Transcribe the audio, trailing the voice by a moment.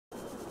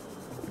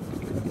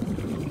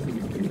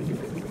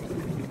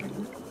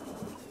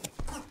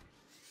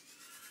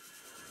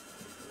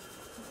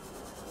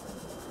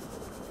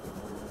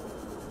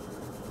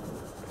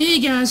Hey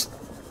guys,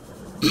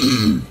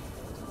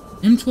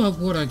 M12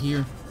 Warthog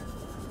here.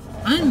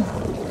 I'm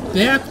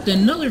back with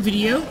another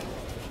video,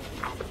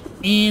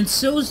 and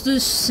so is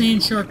this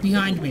sand shark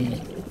behind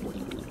me.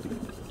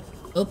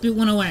 Hope it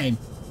went away.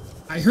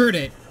 I heard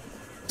it.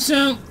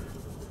 So,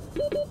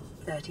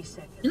 30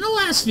 seconds. in the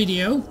last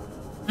video,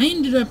 I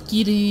ended up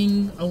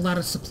getting a lot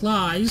of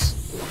supplies,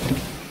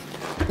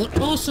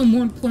 but also,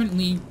 more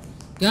importantly,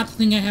 got the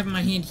thing I have in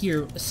my hand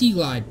here, a sea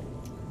glide.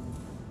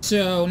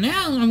 So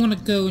now I want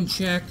to go and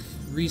check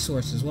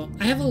resources. Well,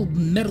 I have a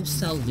metal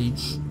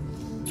salvage.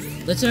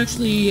 Let's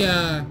actually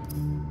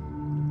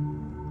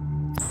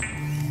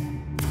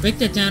break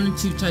that down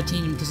into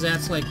titanium, because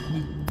that's like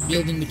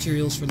building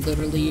materials for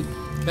literally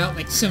about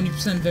like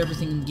 70% of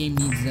everything in the game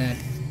needs that.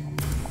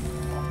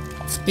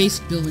 It's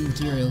basic building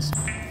materials.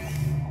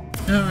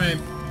 Alright.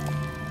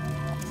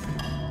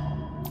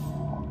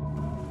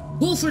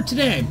 Goal for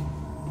today.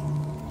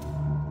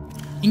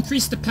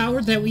 Increase the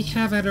power that we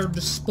have at our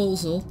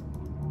disposal.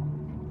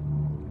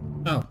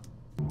 Oh.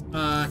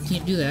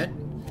 Can't do that.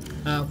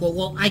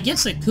 Well, I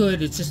guess I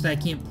could, it's just that I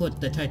can't put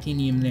the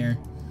titanium there.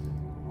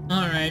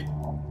 Alright.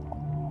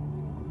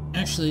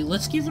 Actually,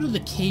 let's get rid of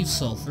the cave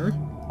sulfur.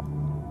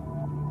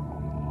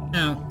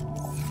 Now,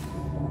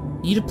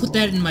 need to put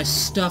that in my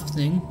stuff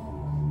thing.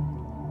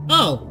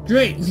 Oh,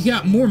 great, we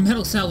got more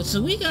metal salvage,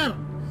 so we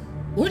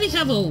already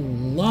have a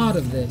lot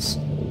of this.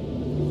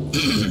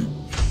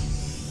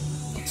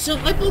 So,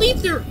 I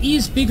believe there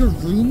is bigger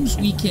rooms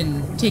we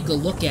can take a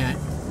look at.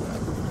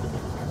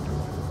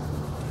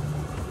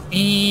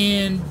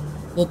 And,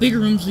 well, bigger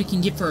rooms we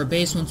can get for our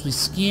base once we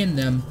scan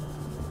them.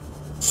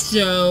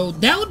 So,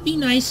 that would be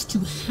nice to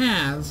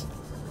have.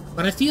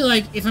 But I feel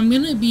like if I'm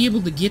going to be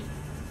able to get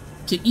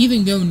to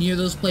even go near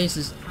those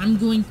places, I'm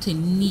going to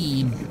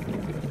need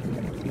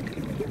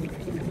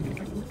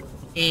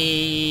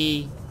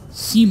a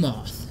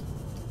seamoth.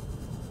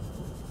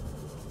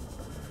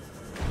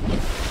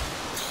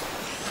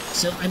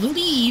 So I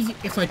believe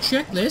if I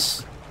check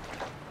this,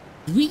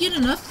 do we get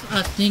enough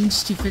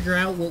things to figure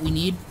out what we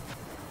need?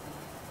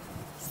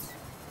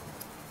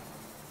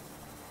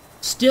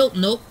 Still,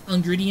 nope.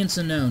 Ingredients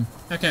unknown.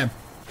 Okay.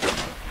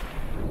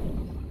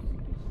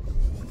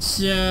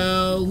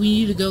 So we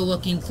need to go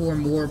looking for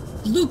more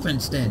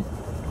blueprints then.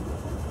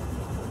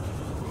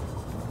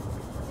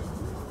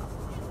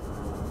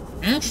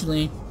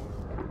 Actually,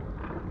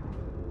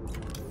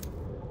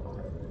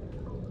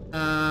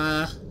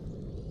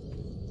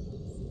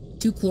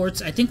 2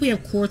 quartz. I think we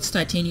have quartz,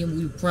 titanium.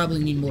 We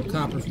probably need more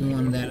copper if we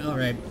wanted that.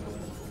 Alright.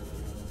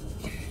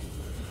 I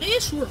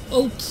guess we're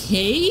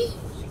okay,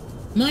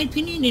 in my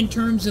opinion, in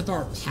terms of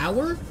our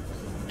power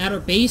at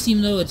our base,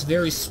 even though it's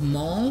very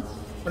small.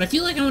 But I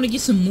feel like I want to get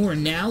some more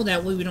now.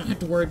 That way we don't have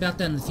to worry about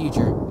that in the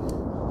future.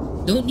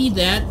 Don't need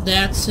that.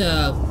 That's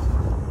a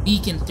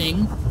beacon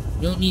thing.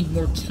 You don't need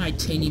more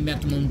titanium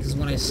at the moment, because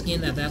when I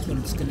scan that, that's what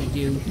it's going to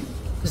do.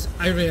 Because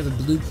I already have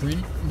a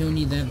blueprint. Don't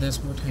need that.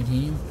 That's more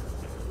titanium.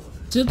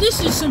 So this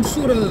is some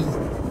sort of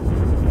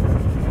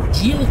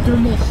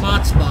geothermal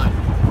hotspot,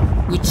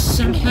 which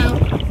somehow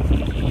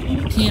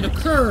can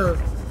occur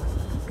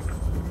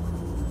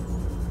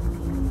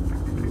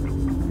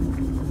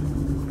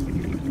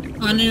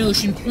on an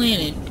ocean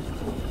planet.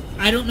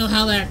 I don't know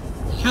how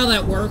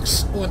that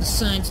works, or the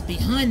science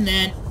behind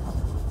that,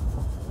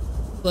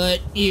 but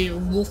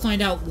we'll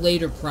find out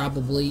later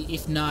probably,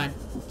 if not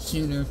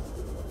sooner.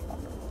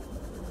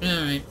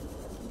 Alright.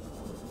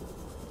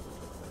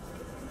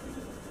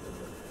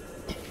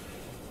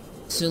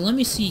 So let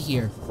me see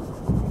here. So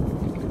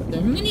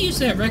I'm going to use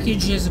that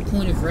wreckage as a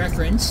point of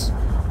reference.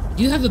 I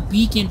do have a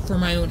beacon for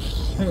my own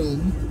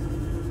home.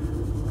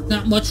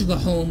 Not much of a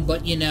home,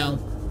 but you know.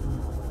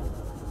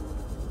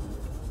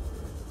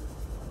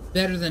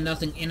 Better than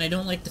nothing, and I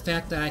don't like the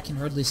fact that I can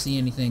hardly see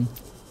anything.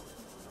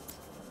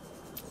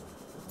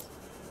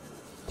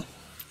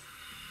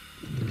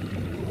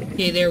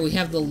 Okay, there, we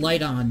have the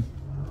light on.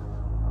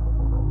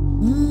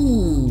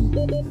 Ooh!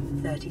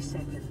 30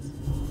 seconds.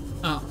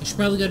 Oh, I should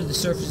probably go to the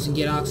surface and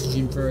get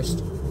oxygen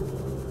first.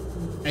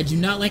 I do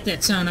not like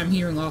that sound I'm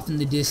hearing off in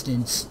the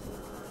distance.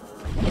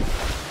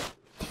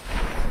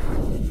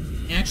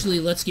 Actually,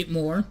 let's get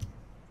more.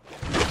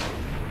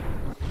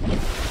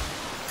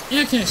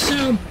 Okay,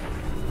 so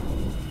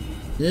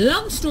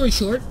long story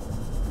short,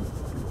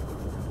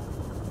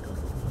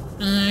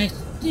 I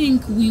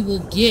think we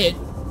will get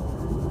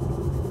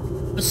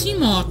a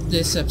seamoth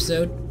this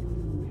episode,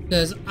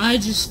 because I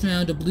just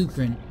found a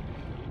blueprint.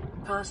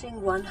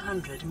 Passing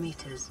 100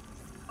 meters.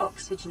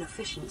 Oxygen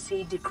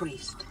efficiency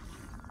decreased.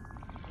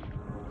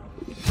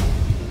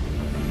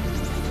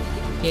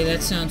 Okay,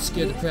 that sounds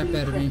scared the crap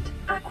out of me.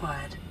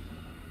 Acquired.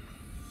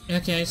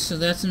 Okay, so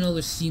that's another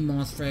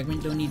seamoth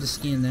fragment. Don't need to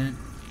scan that.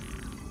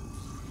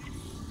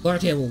 Bar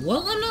table.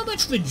 Well, I'm not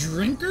much of a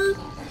drinker,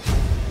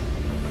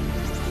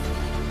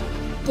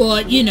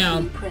 but, you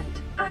know,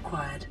 Blueprint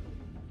acquired.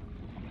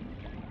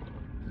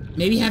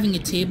 maybe having a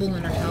table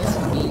in our house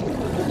would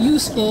be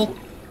useful.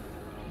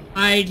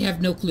 I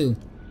have no clue.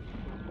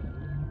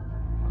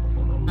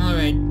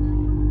 Alright.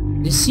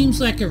 This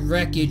seems like a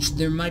wreckage.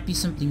 There might be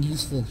something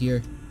useful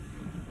here.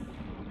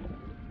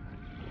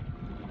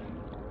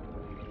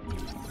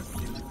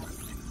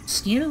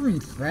 Scanner room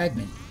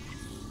fragment.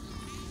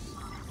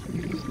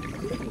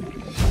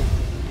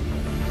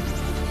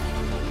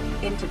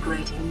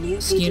 Integrating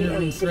new Scanner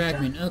room PDA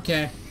fragment.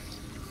 Okay.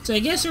 So I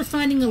guess we're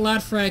finding a lot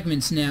of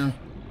fragments now.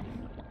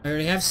 I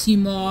already have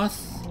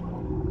seamoth.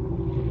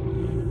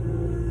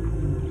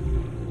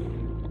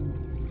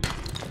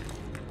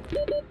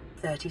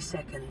 30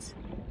 seconds.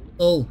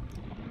 Oh.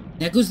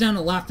 That goes down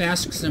a lot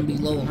faster because I'm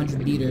below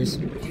 100 meters.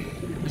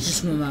 Let's just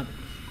swim up.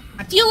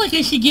 I feel like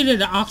I should get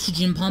an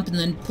oxygen pump and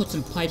then put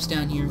some pipes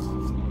down here.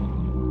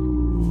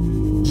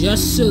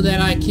 Just so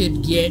that I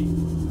could get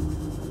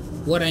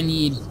what I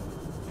need.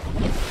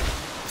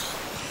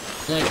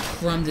 Like,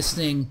 from this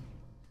thing.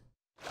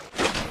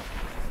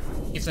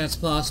 If that's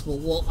possible.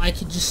 Well, I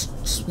could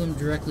just swim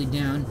directly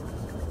down.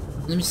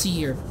 Let me see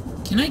here.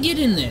 Can I get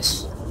in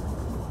this?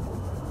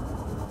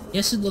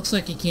 Yes, it looks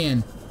like I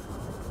can.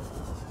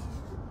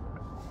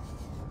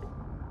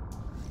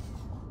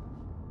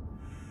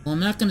 Well, I'm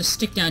not gonna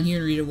stick down here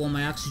and read it while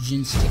my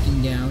oxygen's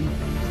ticking down.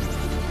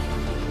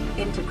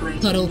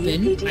 Cut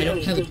open. I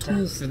don't have a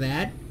tool for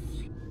that.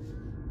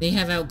 They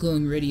have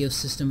outgoing radio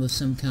system of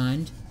some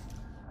kind.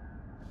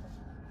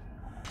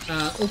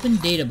 Open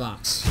data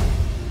box.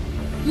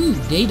 Ooh,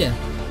 data.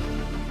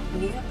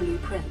 New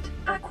blueprint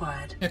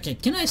acquired. Okay,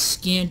 can I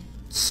scan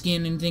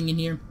anything in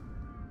here?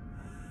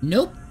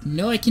 Nope.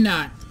 No, I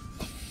cannot.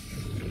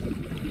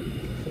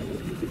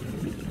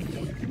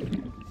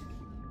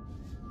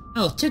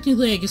 Oh,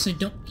 technically, I guess I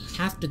don't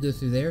have to go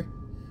through there.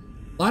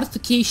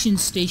 Modification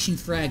station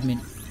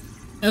fragment.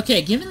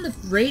 Okay, given the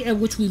rate at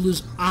which we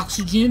lose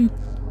oxygen,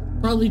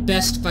 probably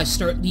best if I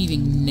start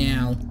leaving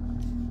now.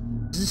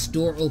 Is this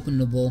door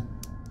openable?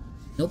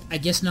 Nope, I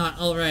guess not.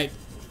 Alright.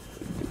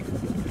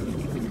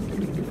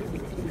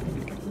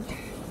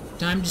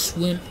 Time to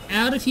swim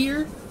out of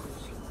here.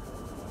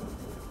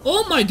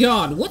 Oh my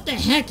god, what the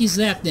heck is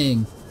that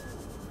thing?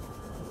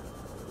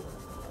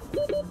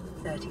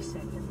 30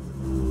 seconds.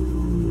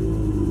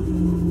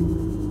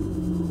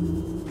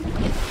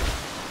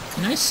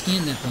 Can I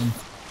scan that thing?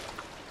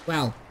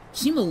 Wow,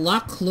 seem a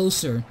lot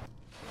closer.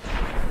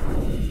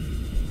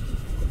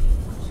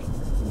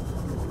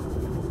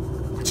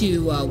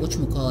 To,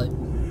 whatchamacallit?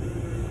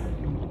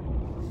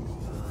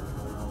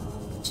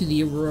 To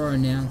the Aurora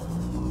now.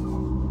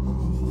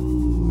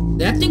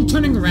 That thing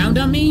turning around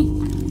on me?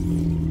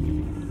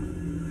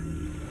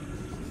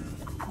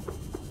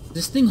 Is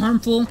this thing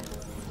harmful?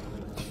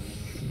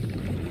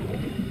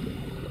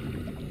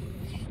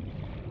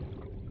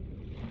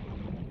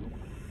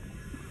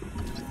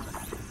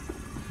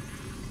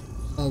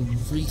 Oh,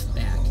 reef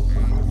back.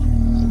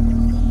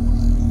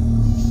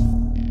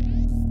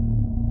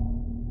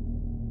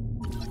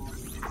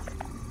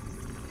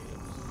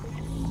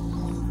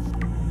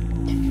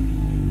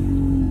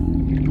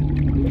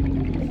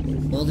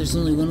 Well, there's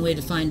only one way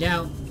to find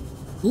out.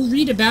 We'll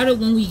read about it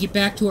when we get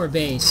back to our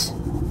base.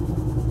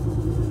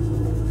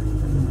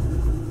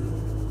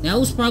 That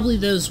was probably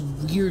those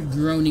weird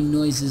groaning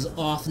noises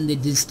off in the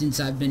distance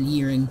I've been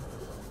hearing.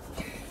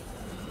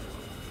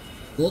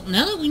 Well,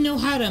 now that we know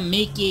how to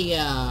make a,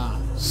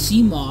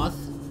 seamoth...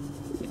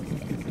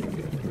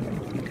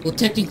 Well,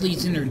 technically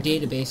it's in our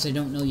database. I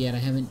don't know yet. I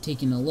haven't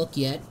taken a look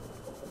yet.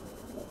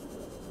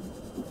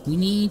 We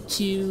need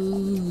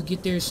to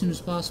get there as soon as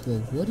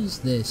possible. What is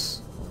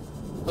this?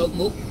 Oh,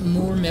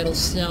 more metal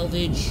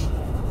salvage.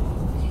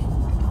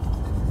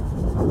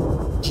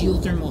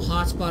 Geothermal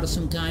hotspot of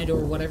some kind,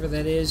 or whatever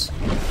that is.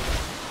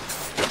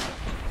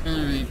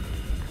 Alright.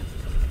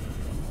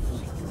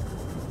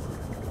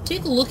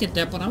 Take a look at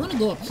that, but I want to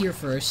go up here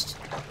first.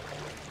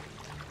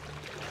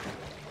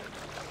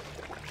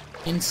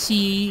 And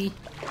see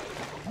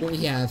what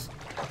we have.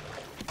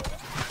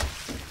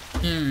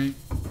 Alright.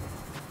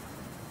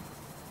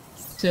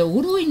 So,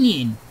 what do we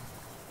need?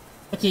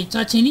 Okay,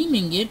 titanium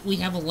ingot. We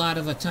have a lot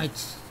of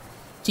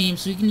titanium,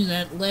 so we can do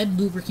that. Lead,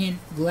 lubricant,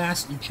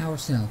 glass, and power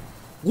cell.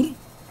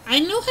 I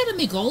know how to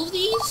make all of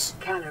these.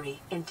 Calorie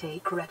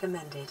intake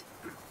recommended.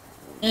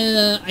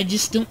 I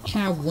just don't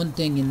have one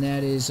thing, and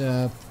that is,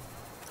 oh,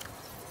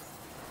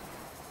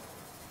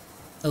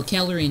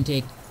 calorie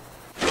intake.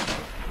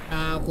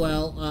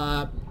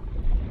 I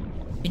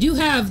do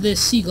have this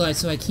sea glide,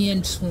 so I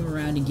can swim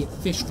around and get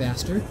fish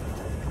faster.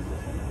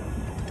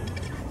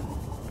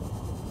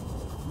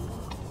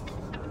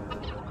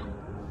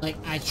 Like,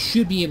 I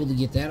should be able to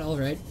get that,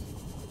 alright.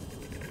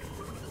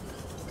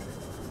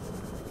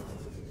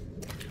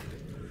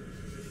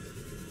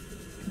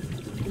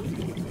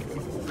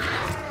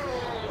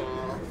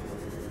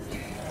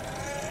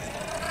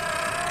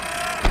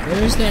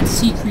 Where's that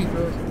sea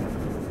creeper?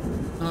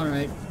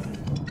 Alright.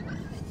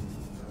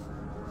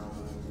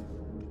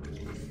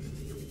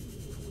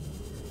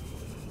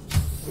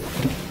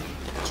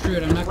 Screw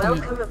it, I'm not gonna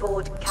Welcome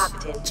aboard,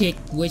 Captain.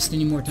 waste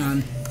any more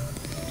time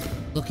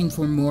looking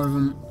for more of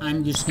them.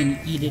 I'm just gonna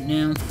eat it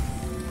now.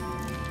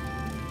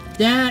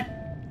 That...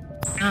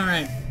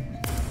 Alright.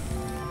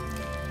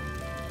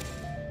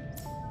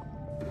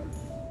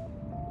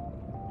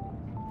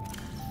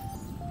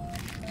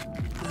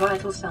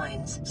 Vital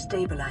signs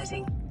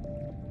stabilizing.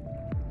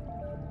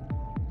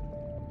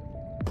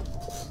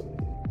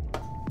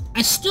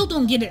 I still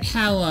don't get it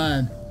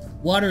how,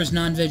 water is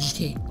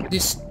non-vegetarian.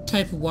 This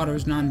type of water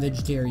is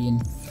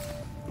non-vegetarian.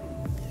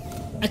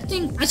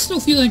 I still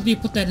feel like they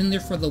put that in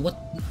there for the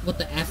what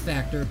the F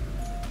factor.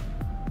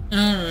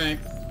 Alright.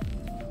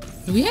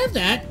 So we have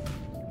that.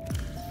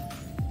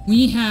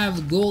 We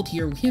have gold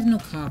here. We have no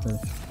copper.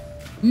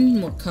 We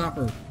need more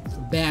copper for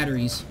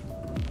batteries.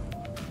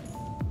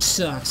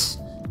 Sucks.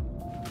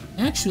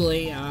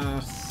 Actually,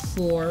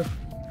 for...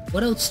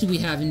 What else do we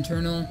have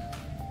internal?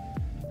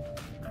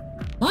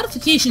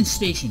 Modification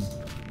station.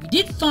 We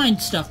did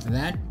find stuff for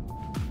that.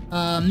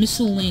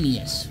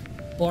 Miscellaneous.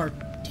 Bar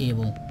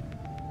table.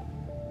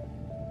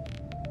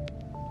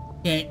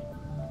 Okay.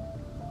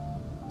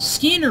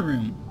 Scanner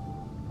room.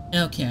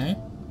 Okay.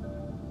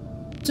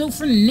 So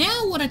for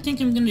now, what I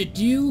think I'm gonna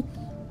do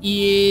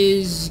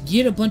is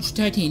get a bunch of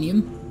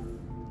titanium.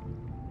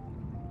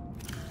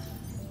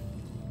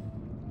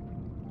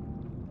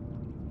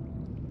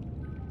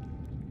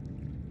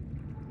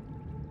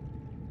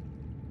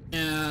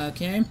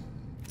 Okay.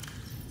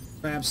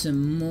 Grab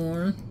some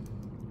more.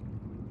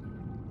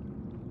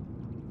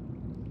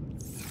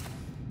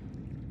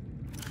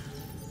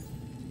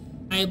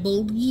 I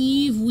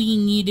believe we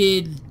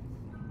needed...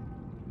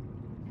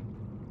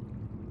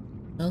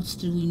 What else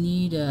do we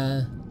need?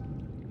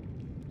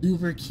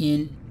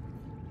 Lubricant.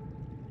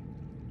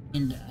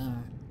 And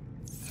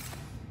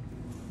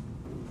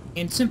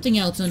something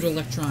else under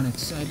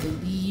electronics. I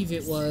believe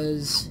it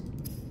was...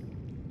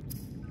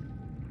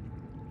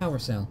 Power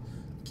cell.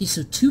 Okay,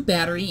 so 2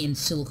 battery and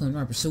silicone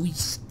rubber. So we...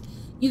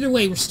 Either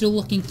way, we're still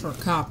looking for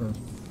copper.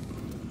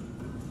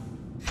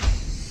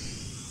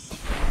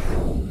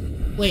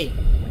 Wait.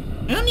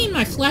 I don't need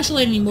my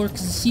flashlight anymore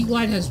because the Sea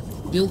Glide has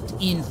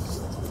built-in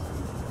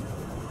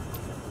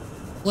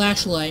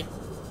flashlight.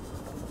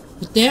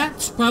 But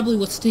that's probably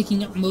what's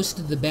taking up most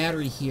of the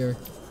battery here.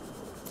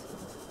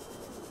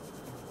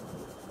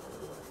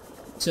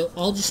 So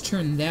I'll just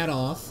turn that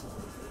off.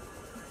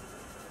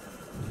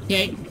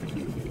 Okay.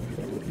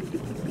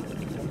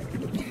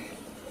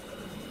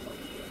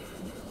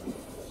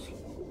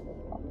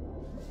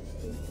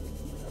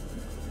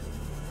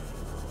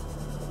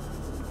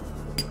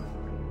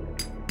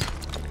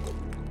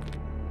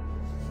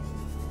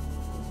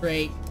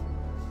 Great.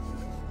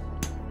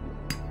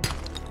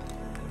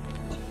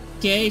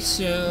 Okay,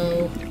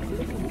 so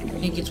I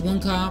think it's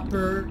 1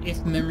 copper,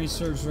 if memory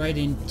serves right,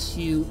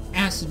 into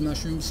acid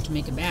mushrooms to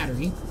make a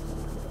battery.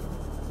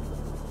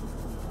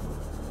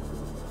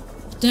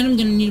 Then I'm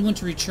gonna need one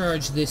to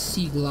recharge this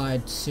Sea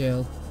Glide,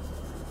 so...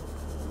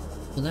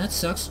 Well, that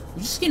sucks.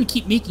 We're just gonna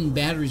keep making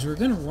batteries. We're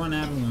gonna run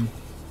out of them.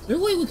 Is there a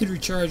way we could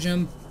recharge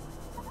them?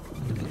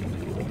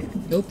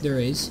 Nope, there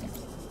is.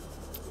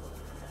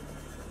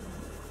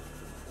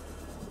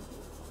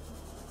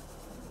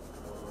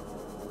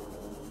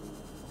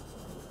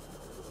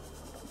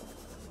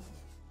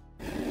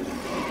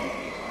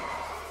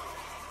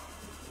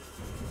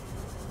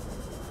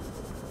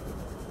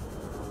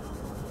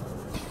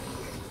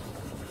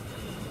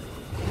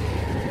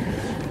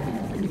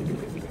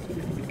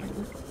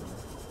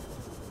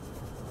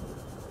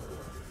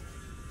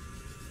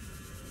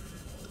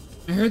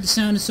 I heard the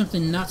sound of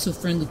something not so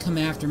friendly come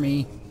after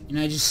me, and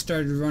I just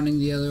started running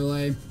the other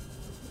way.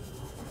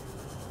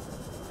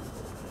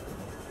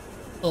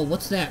 Oh,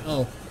 what's that?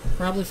 Oh,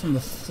 probably from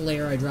a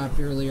flare I dropped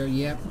earlier,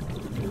 yep.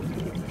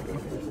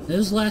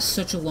 Those last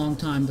such a long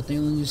time, but they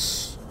only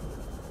use...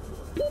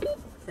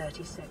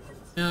 30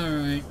 seconds.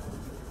 Alright.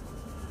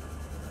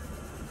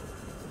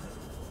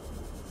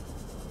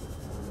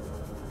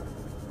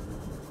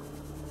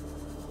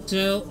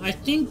 So, I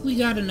think we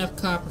got enough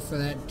copper for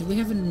that. Do we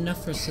have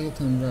enough for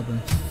silicone rubber?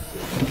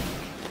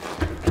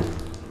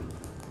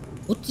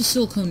 What's the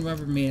silicone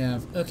rubber made out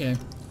of? Okay.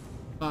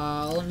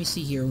 Let me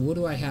see here. What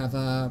do I have?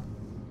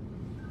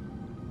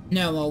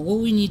 No, what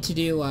we need to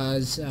do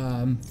is,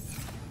 assign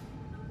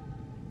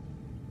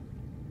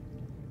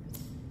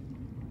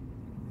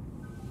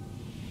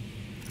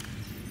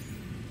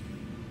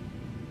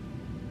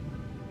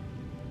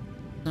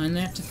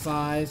that to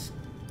 5.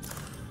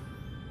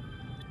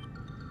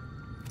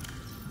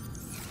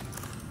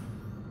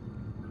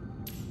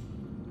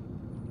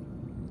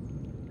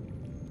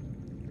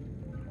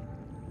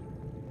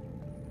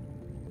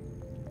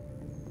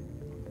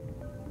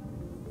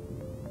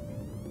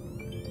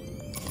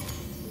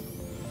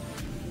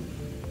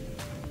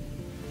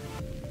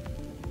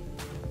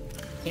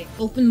 Okay,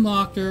 open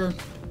locker.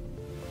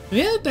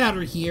 We have a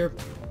battery here.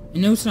 I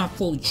know it's not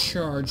fully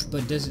charged,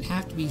 but does it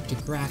have to be to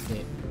craft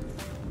it?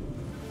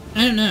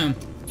 I don't know.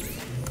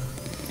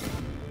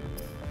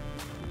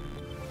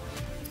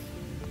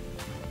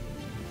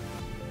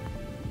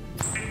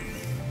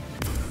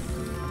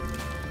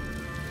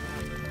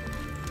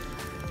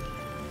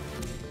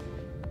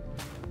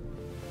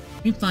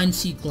 We find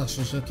seed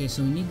clusters. Okay,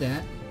 so we need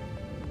that.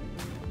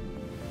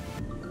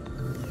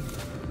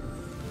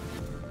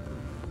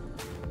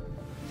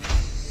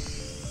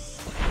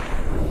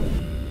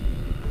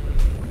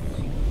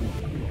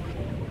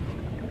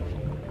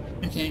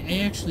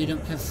 we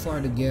don't have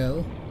far to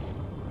go.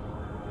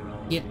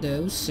 Get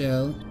those,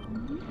 so...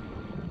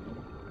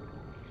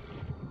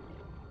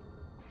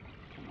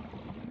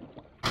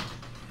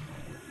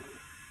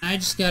 I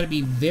just gotta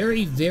be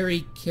very,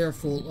 very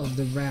careful of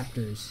the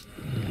raptors.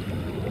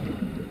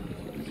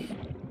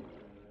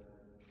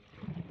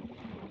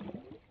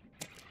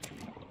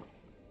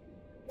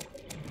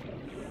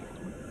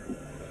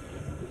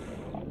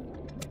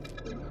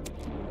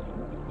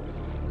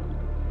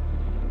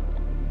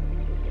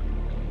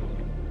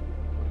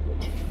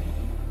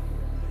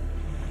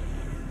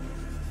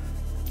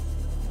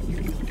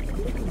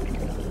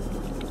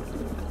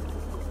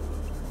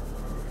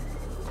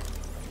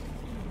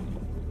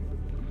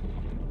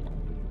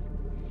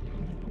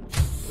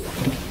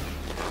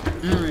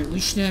 Alright, we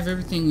should have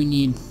everything we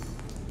need.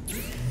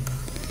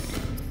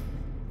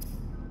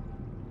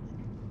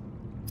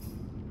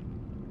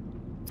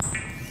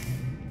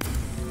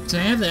 So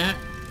I have that.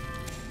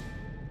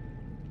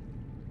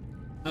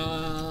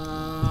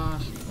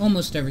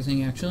 Almost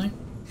everything, actually.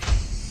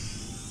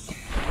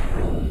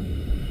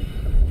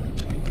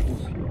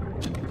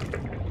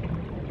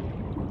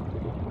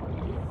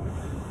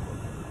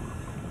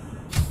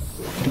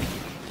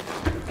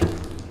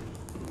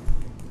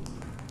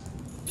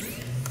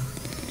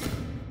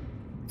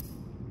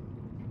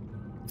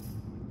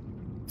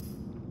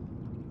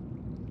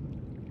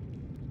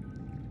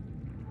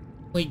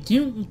 Wait,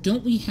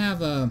 don't we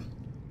have a...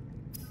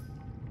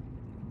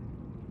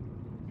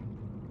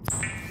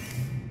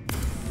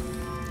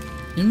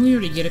 Didn't we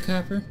already get a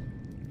copper?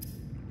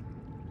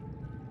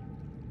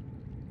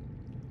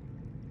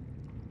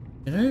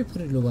 Did I already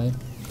put it away?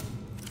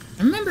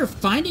 I remember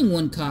finding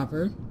one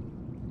copper.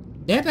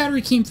 That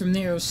battery came from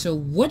there, so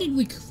what did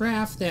we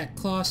craft that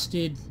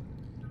costed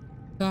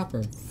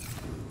copper?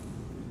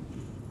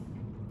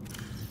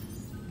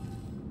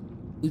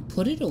 We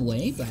put it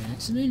away by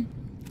accident?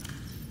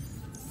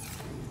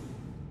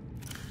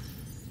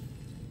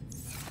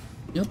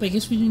 Nope, I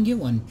guess we didn't get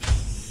one.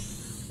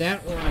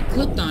 That, or I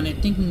clicked on it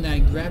thinking that I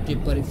grabbed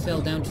it, but it fell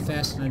down too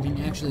fast and I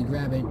didn't actually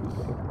grab it.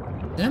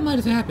 That might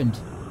have happened.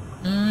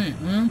 Alright,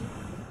 well...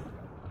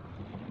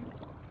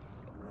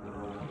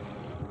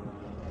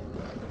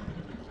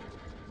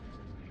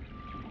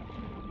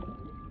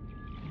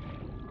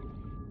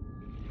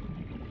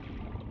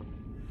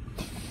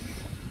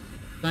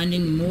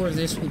 Finding more of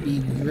this would be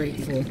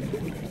grateful.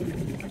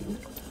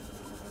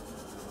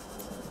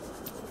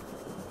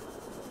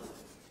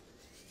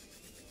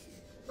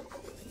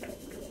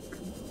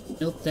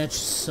 Nope, that's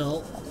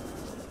salt.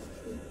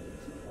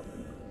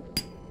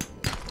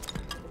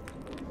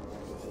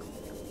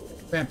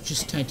 Crap,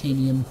 just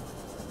titanium.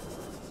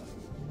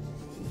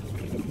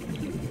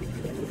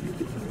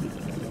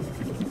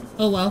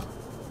 Oh well.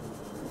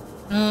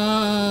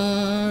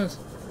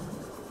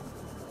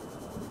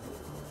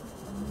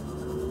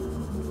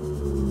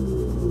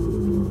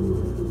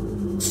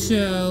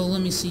 So,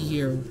 let me see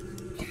here.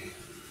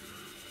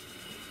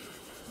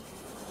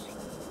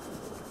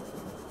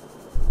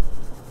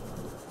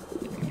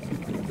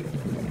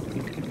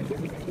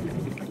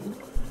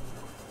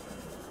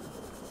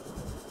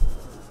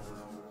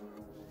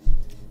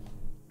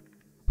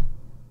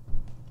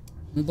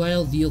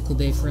 Mobile vehicle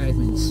bay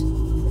fragments.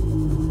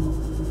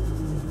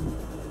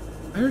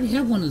 I already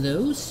have one of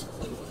those.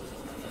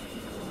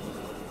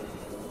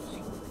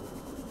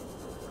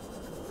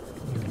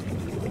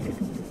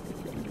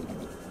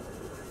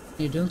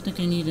 I don't think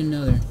I need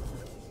another.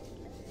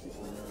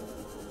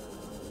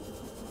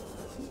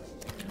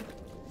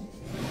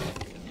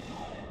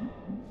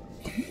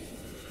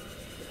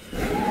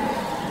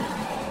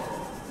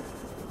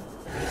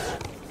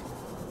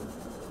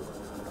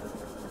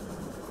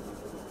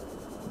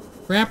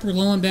 Crap, we're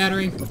low on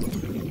battery.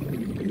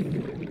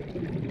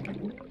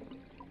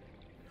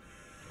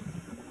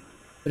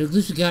 But at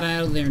least we got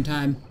out of there in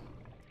time.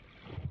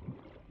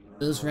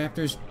 Those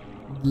raptors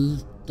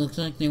looked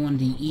like they wanted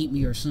to eat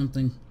me or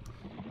something.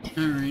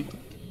 Alright.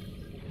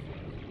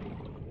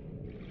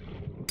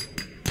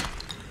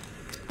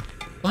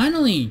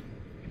 Finally!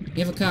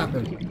 We have a copper.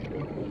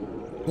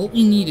 What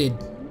we needed.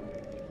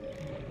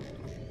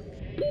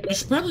 I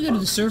should probably go to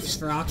the surface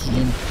for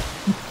oxygen.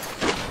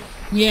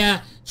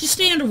 Yeah, just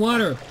stay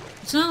underwater.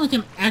 It's not like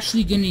I'm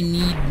actually gonna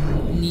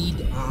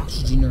need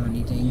oxygen or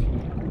anything.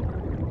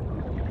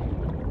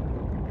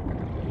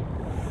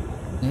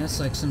 That's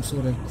like some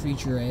sort of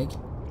creature egg.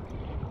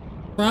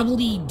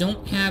 Probably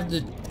don't have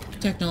the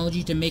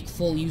technology to make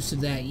full use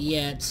of that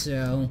yet,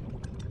 so...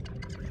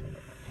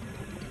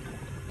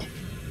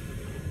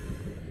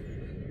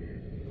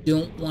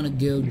 Don't want to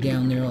go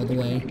down there all the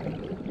way.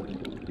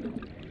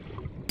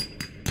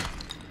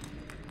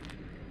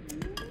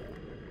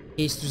 In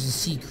case there's a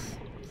sea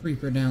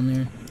creeper down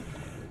there.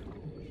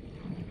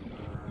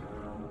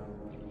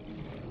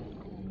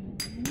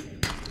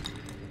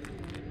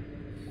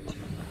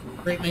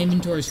 Great, my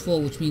inventory's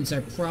full, which means I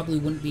probably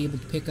wouldn't be able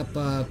to pick up,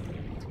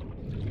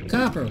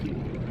 copper.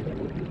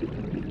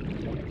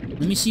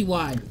 Let me see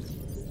why.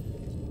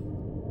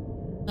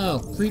 Oh,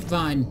 creep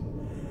vine.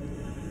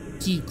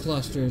 Seed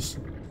clusters.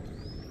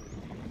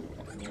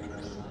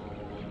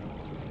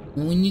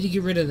 Well, we need to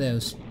get rid of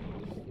those.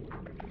 I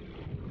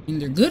mean,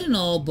 they're good and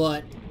all,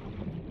 but...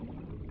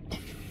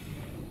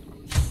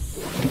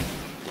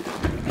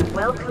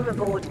 Welcome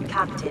aboard,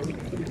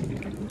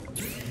 Captain.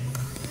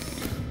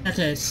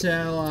 Okay,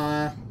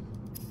 so,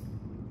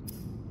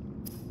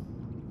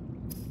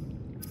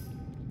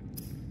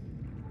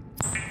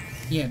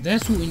 yeah,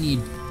 that's what we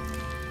need.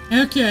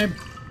 Okay.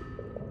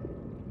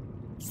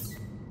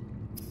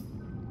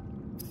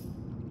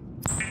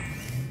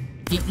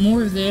 Get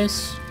more of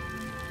this.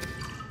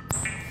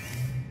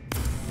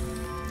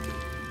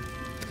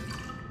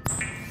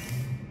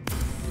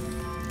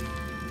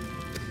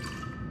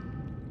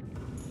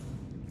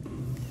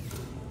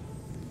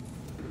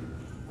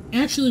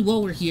 Actually,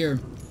 while we're here,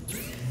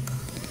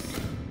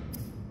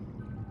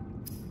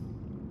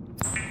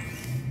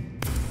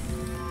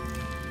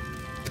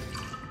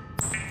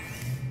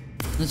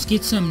 let's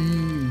get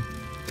some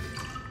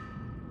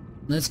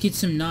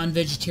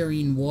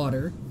non-vegetarian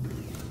water.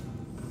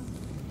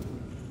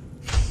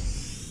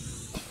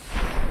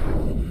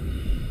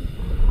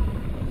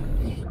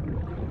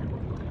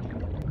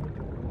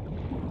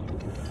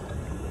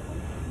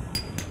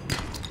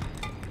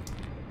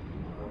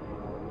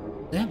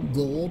 That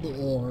gold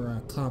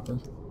or copper?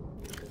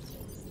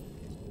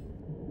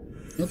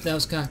 Nope, that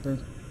was copper.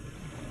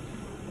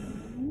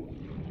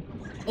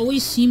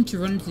 Always seem to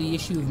run into the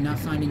issue of not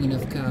finding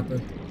enough copper.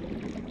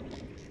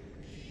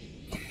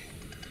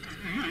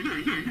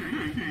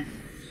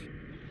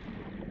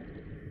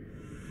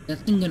 That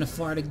thing gonna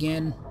fart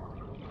again?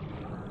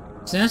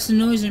 So that's the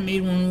noise it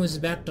made when it was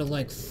about to,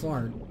 like,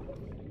 fart.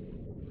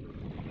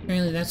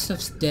 Apparently that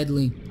stuff's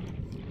deadly.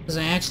 Because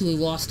I actually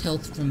lost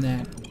health from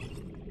that.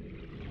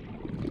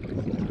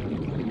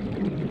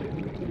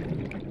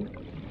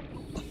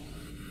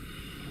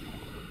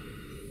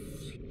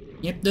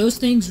 Yep, those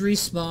things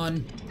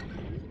respawn.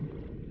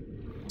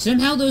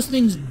 Somehow those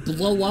things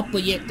blow up,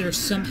 but yet they're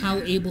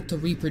somehow able to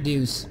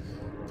reproduce.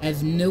 I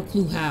have no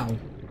clue how.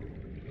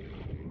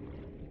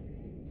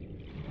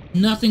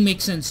 Nothing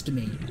makes sense to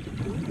me.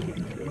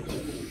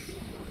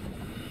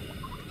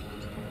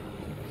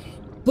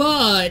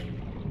 But,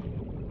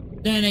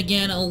 then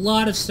again, a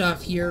lot of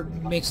stuff here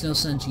makes no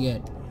sense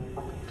yet.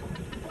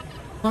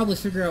 Probably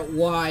figure out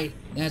why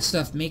that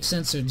stuff makes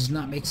sense or does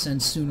not make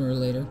sense sooner or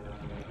later.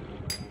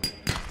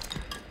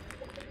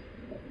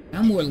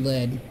 Now more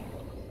lead.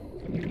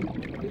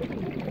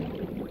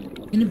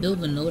 Gonna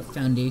build another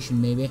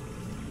foundation, maybe.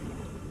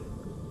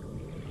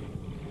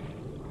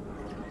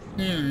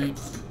 Alright.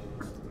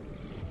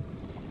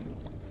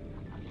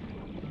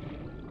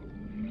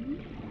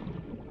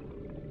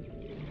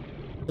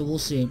 So we'll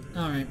see.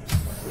 Alright.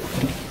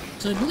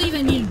 So I believe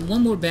I needed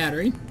one more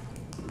battery.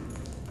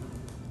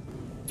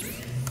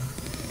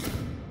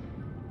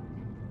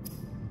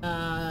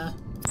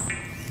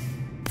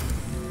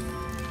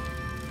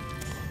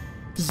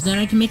 Because then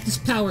I can make this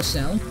power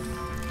cell.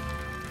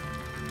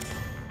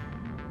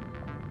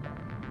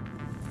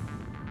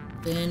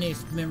 Then,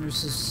 if memory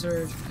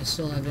serves, I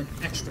still have an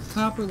extra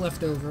copper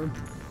left over.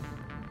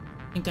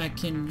 I think I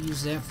can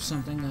use that for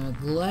something.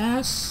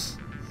 Glass.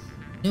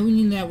 No, we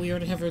need that. We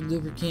already have our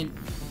lubricant.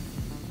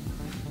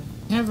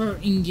 Have our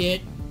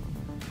ingot.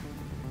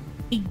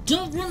 I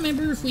don't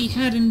remember if we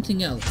had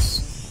anything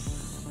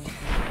else.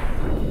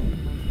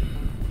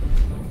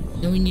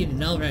 No, we need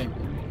it. Alright.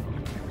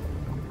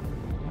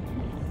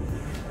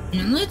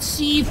 And let's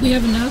see if we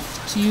have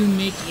enough to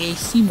make a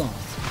seamoth.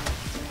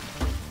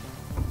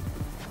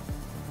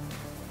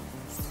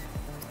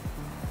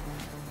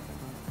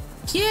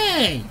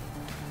 Okay!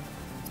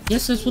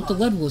 Guess that's what the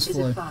lead was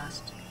for. It is a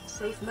fast,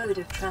 safe mode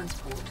of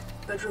transport,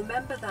 but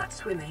remember that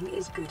swimming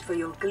is good for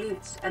your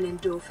glutes and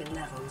endorphin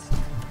levels.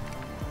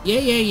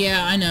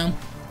 Yeah, I know.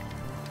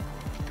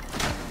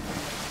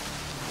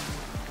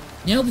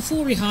 Now,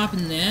 before we hop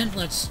in that,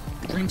 let's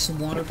drink some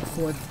water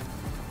before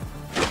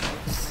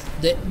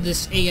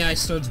this AI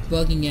starts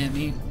bugging at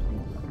me.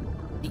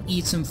 To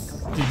drink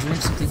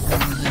something for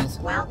my health.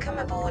 Welcome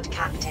aboard,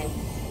 Captain.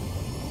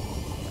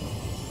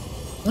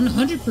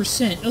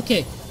 100%.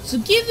 Okay, so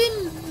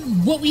given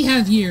what we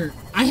have here,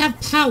 I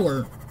have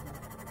power.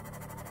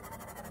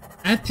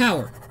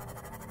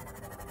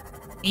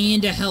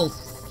 And a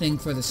health thing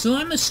for this. So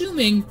I'm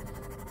assuming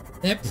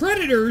that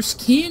predators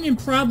can and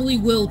probably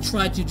will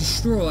try to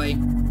destroy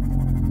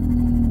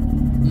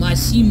my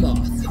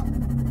seamoth.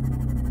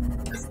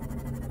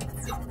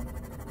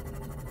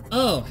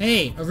 Oh,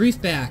 hey, a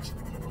reef back.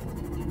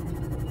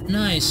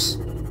 Nice.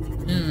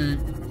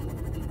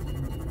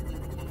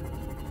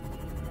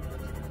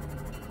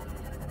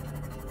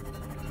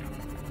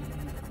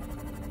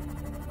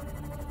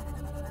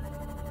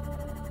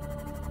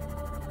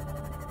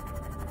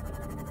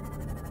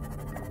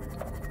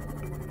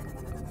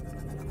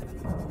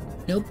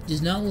 Nope,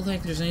 does not look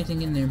like there's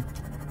anything in there.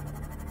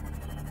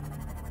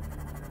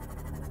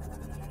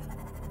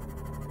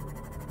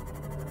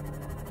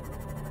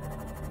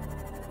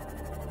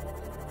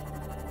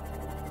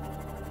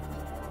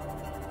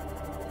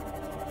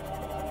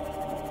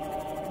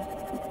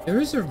 There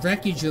is a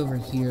wreckage over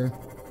here.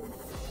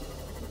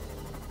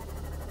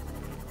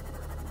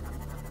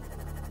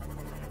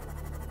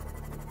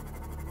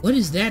 What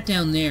is that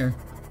down there?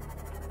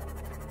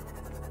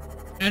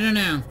 I don't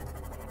know.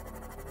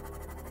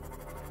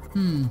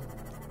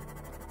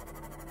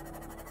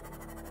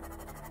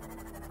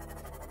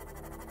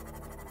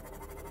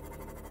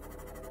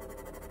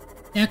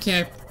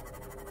 Okay.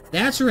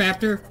 That's a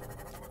raptor.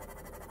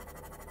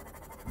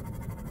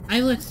 I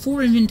have like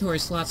 4 inventory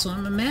slots, so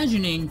I'm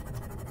imagining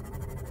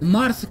the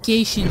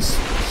modifications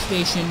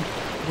station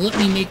will let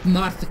me make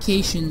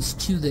modifications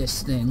to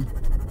this thing.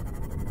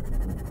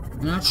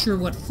 I'm not sure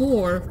what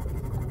for,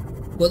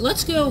 but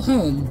let's go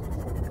home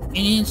and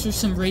answer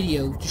some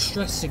radio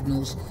distress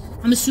signals.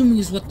 I'm assuming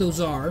is what those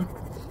are.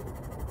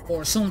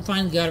 Or someone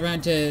finally got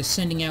around to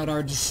sending out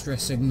our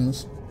distress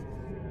signals.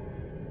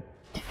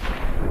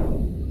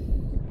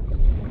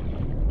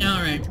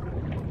 Alright.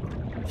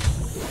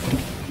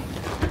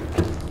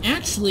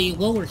 Actually,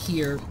 while we're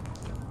here...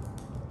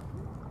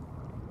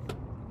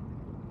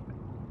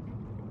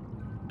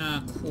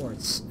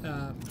 quartz.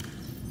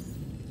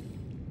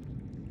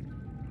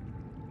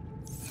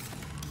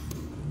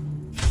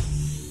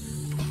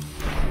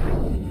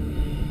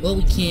 Well,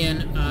 we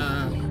can,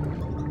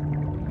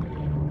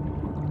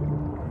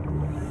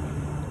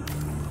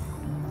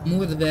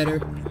 more the better.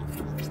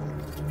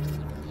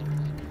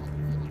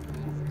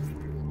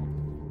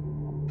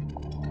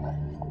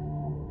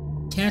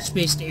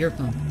 Catch-based air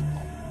pump.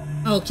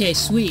 Okay,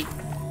 sweet.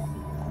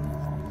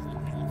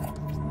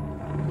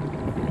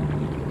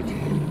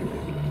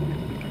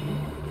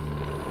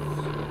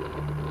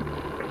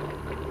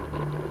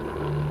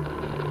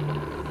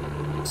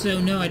 So,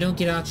 no, I don't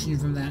get oxygen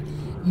from that.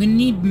 I'm gonna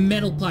need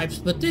metal pipes,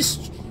 but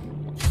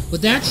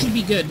that should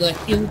be good. Like,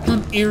 it will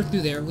pump air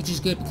through there, which is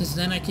good, because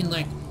then I can,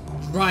 like,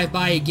 drive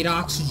by and get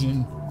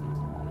oxygen.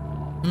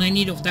 And I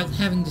need it without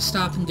having to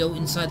stop and go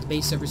inside the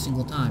base every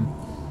single time.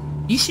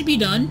 These should be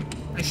done.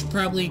 I should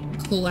probably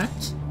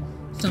collect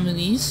some of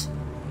these.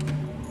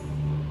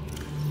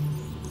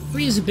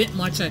 3 is a bit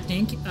much, I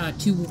think.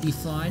 2 will be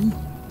fine.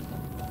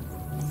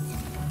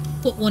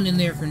 Put 1 in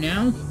there for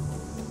now.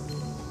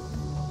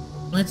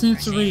 Let's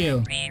answer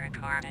radio.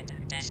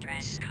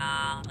 Distress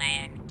call,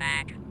 laying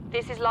back.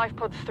 This is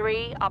Lifepod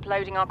 3,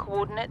 uploading our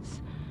coordinates.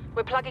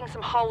 We're plugging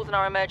some holes in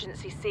our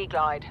emergency sea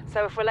glide,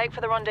 so if we're late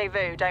for the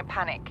rendezvous, don't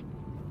panic.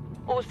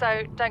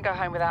 Also, don't go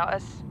home without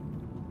us.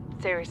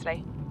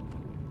 Seriously.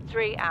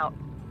 3 out.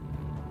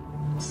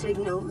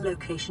 Signal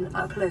location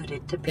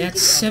uploaded to PDA.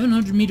 That's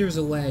 700 meters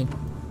away.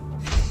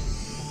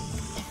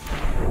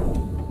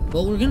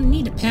 Well, we're gonna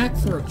need a pack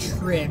for a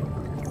trip.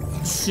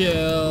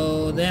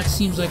 So, that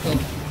seems like a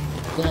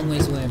long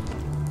ways away.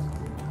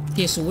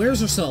 Okay, so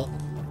where's our salt?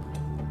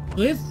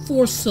 We have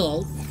 4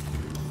 salt.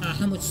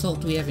 How much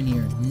salt do we have in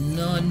here?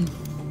 None.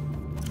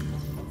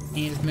 And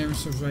if memory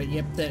serves right,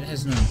 yep, that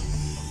has none.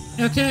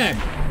 Okay.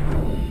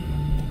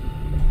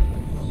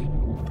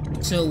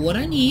 So what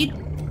I need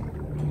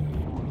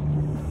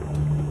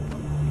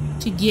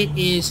to get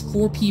is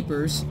 4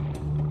 peepers.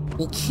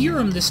 We'll cure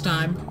them this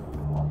time.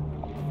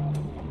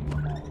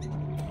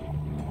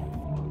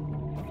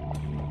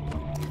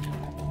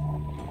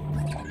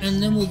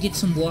 And then we'll get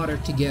some water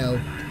to go.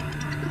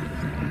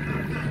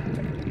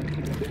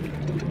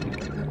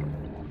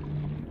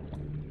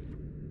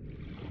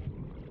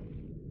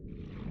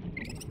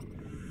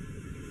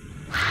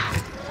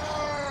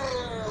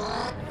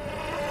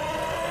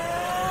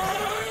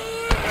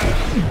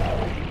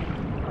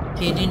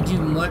 Okay, it didn't do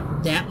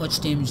that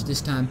much damage this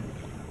time.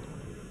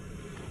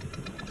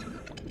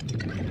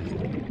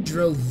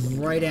 Drove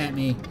right at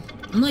me.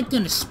 I'm like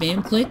gonna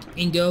spam click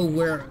and go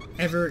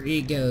wherever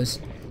it goes.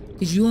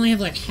 Because you only have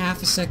like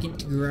half a second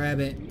to grab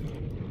it.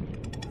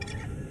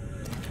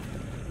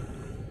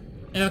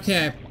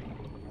 Okay.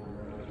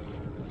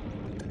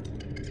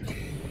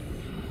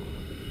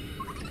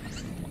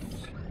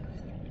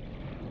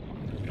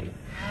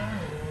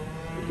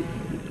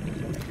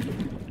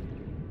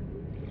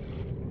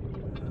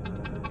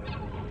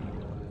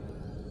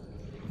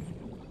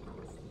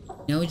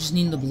 Now we just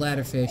need the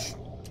bladderfish.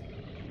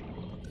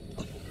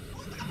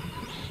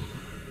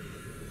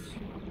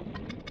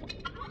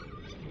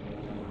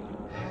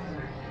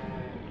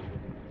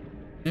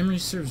 Memory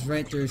serves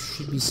right, there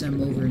should be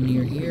some over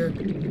near here.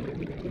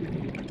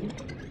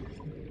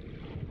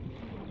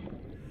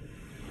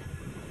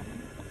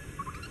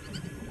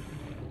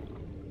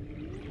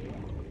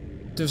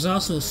 There's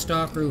also a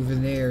stalker over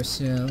there,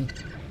 so...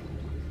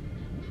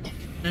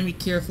 Gotta be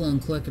careful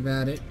and quick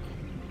about it.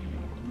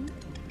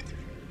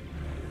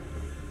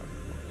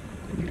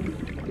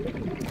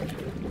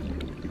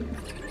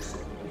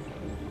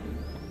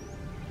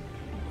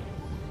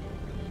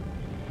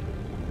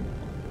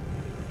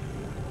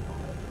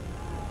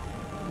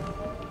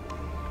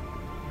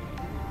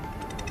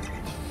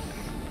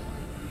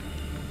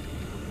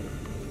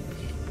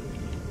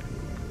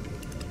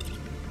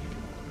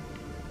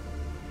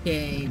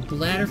 Okay,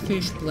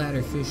 bladderfish,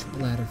 bladderfish,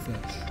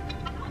 bladderfish.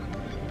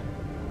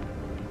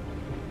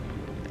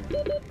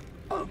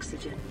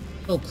 Oxygen.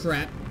 Oh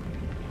crap.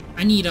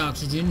 I need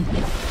oxygen.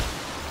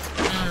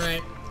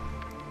 Alright.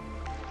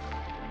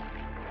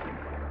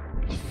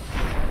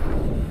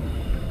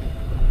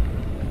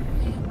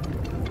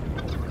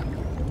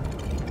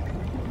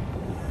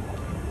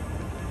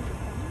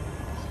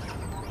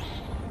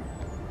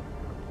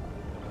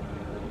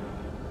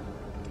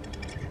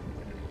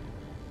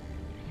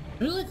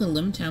 there like a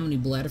limit to how many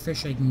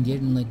bladderfish I can get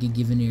in like a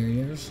given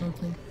area or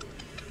something?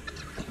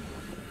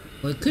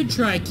 Well, I could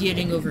try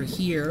getting over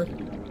here.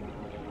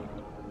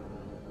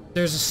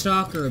 There's a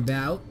stalker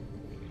about.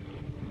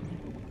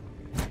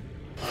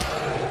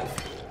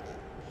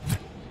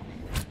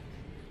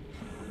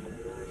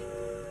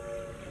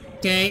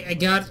 Okay, I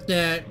got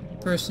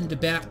that person to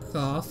back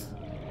off.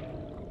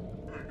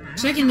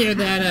 Second there,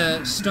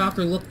 that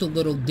stalker looked a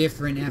little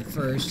different at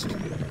first.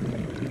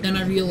 Then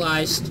I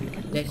realized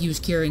that he was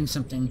carrying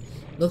something.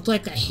 Looked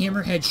like a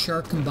hammerhead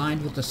shark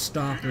combined with a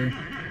stalker.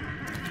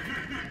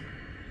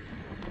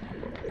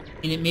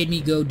 And it made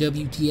me go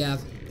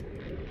WTF.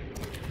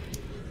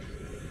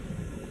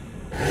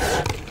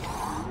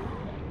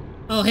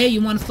 Oh, hey,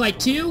 you want to fight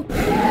too?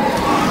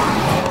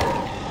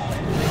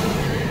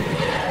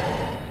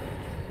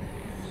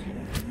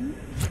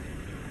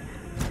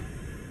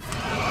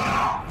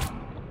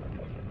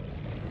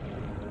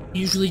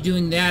 Usually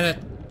doing that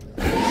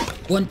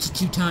 1 to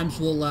 2 times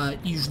will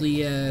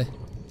usually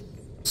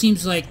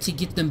seems like to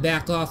get them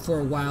back off for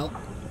a while.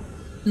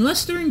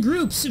 Unless they're in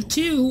groups of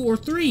 2 or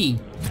 3.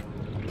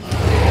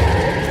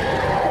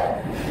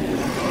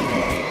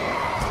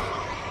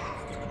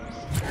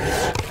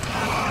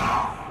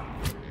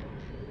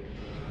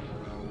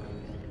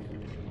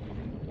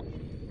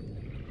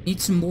 Need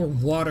some more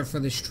water for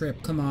this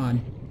trip, come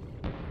on.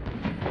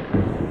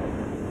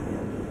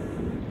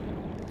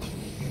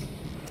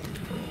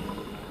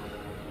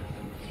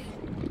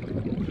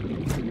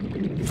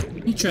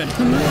 He tried to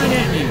come right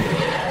at me.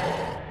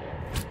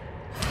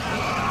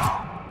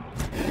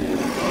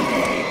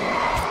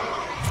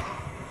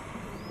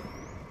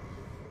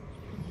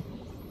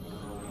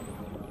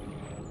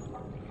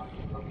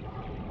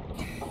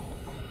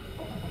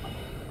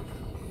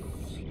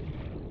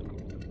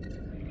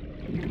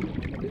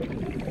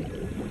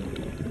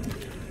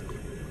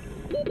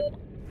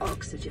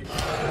 Oxygen.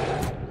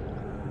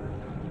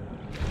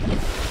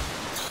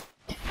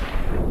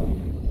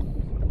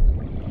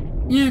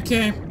 Yeah,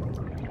 okay.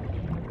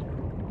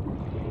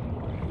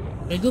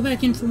 Did I go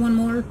back in for one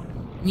more?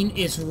 I mean,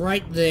 it's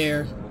right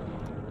there.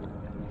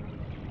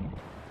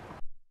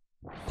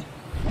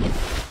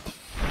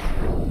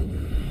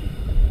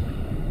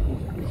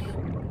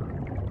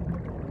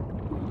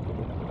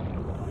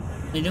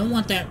 I don't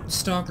want that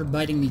stalker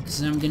biting me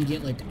because I'm gonna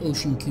get like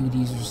ocean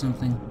cooties or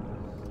something.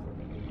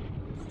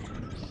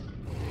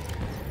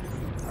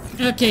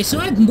 Okay, so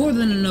I have more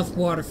than enough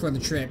water for the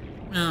trip.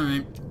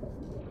 Alright.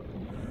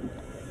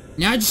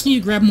 Now I just need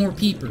to grab more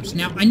peepers.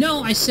 Now, I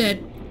know I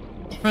said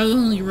probably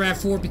only grab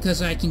 4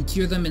 because I can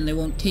cure them and they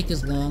won't take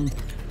as long.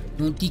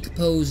 They won't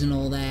decompose and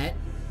all that.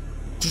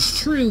 Which is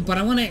true, but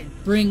I want to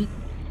bring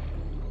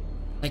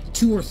like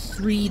 2 or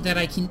 3 that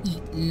I can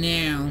eat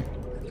now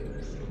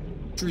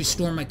to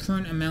restore my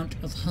current amount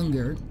of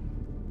hunger.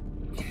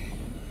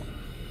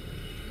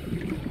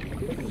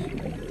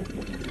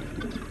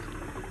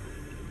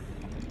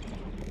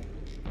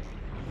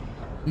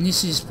 And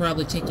this is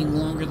probably taking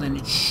longer than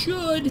it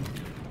should,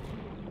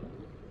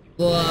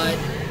 but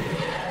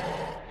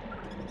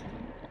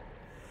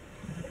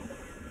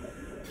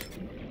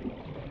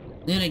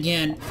then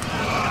again,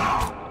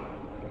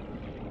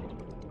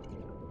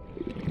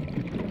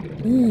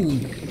 ooh,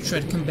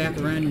 try to come back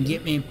around and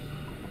get me.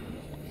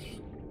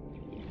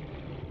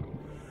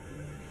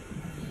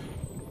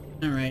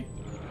 Alright,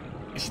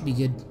 that should be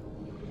good.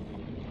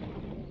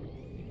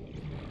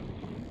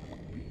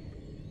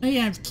 Oh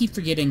yeah, I keep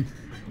forgetting.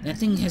 That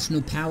thing has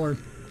no power.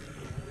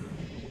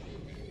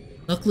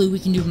 Luckily, we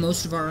can do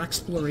most of our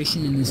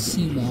exploration in the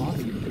seamoth,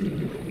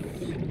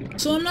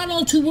 so I'm not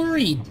all too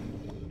worried.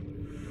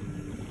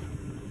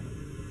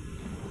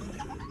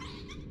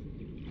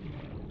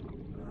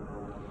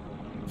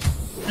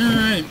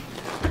 Alright.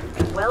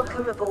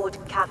 Welcome aboard,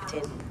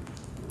 Captain.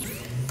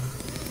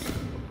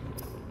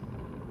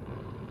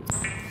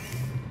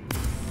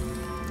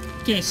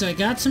 Okay, so I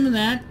got some of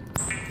that.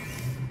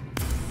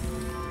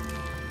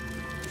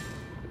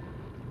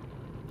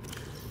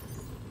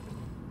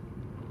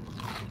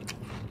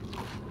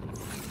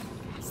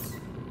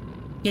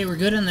 Okay, we're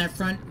good on that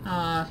front.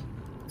 Oh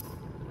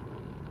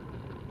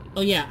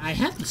yeah, I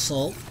have the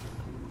salt.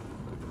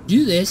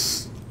 Do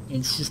this.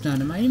 It's just not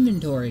in my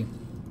inventory.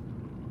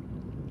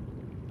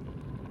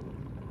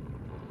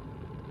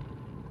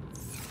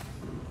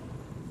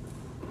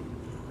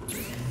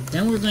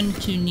 Then we're going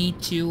to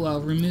need to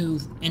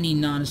remove any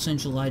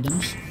non-essential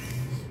items.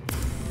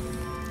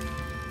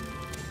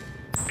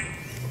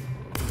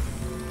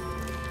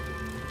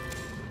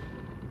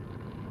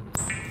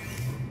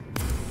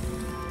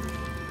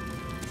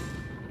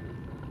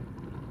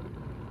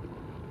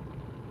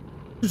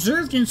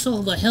 Preserved and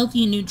sold a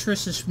healthy and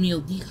nutritious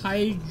meal,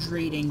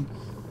 dehydrating,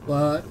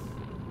 but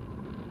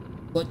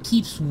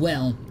keeps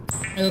well.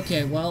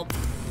 Okay, well.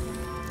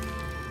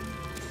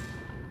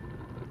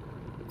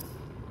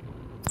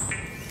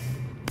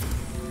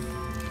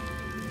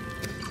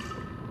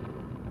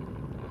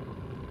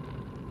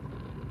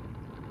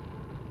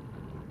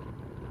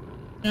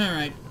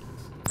 Alright.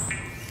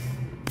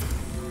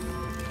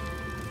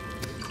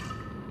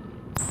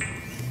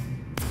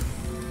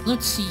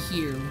 let's see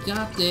here. We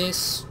got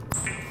this.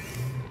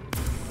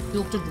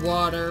 Filtered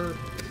water.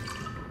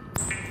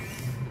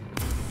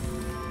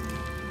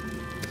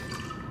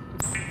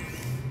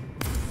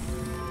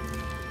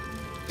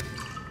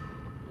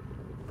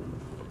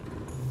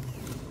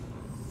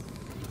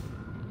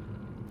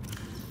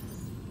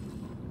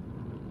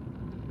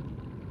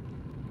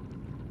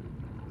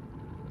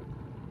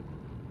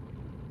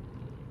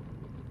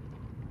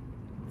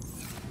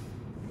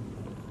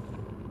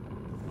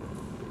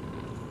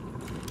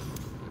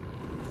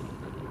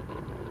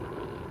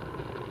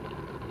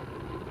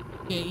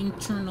 Okay,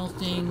 internal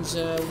things,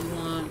 we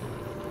want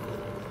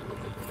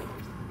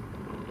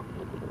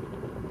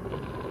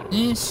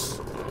this.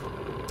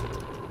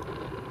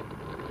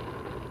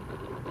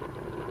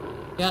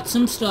 Got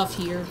some stuff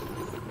here.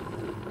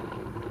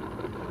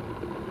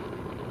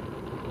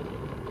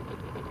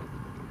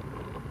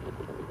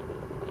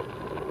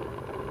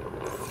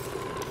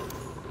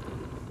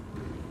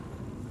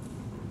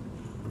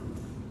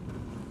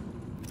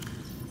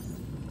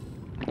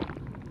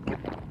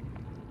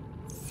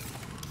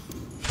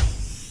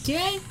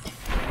 Okay,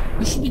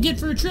 we should be good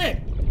for a trip.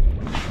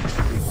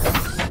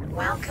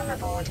 Welcome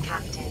aboard,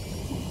 Captain.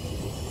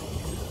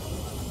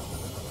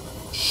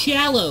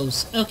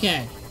 Shallows.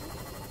 Okay.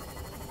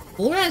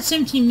 Well, we're at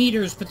 17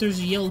 meters, but there's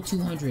a yellow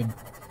 200.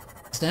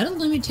 Is that a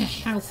limit to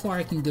how far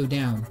I can go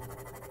down?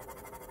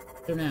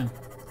 I don't know.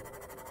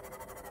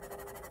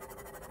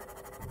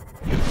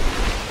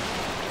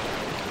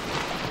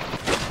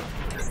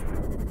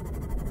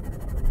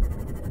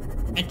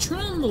 I turn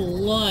on the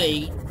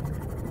light.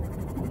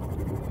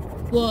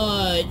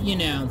 But, you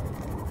know,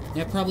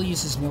 that probably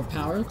uses more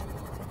power.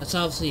 That's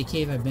obviously a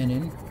cave I've been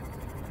in.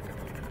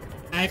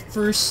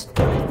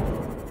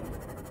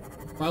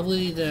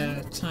 Probably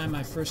the time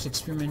I first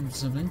experimented with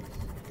something.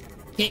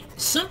 Okay,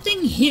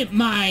 something hit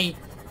my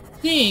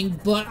thing,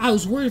 but I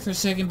was worried for a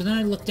second, but then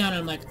I looked down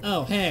and I'm like,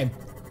 oh, hey,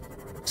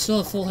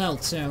 still have full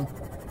health, so...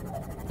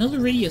 Another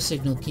radio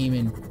signal came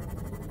in.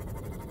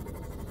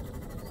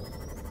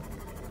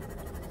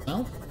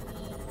 Well...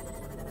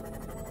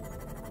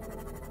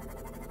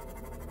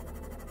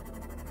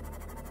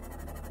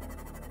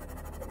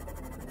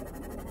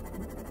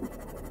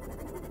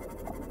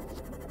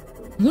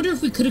 I wonder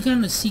if we could have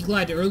gotten a sea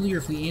glide earlier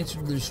if we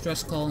answered the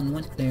distress call and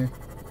went there.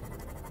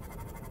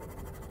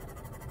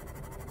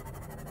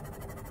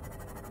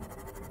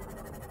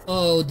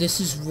 Oh, this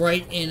is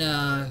right in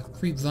a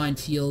creepvine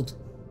field.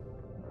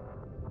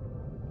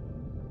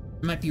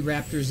 There might be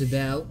raptors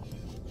about.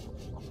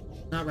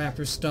 Not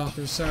raptors,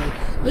 stalkers, sorry.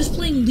 I was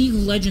playing League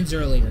of Legends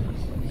earlier.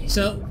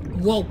 So,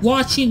 while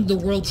watching the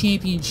World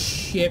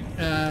Championship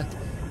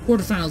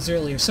quarterfinals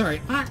earlier.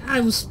 Sorry,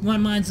 my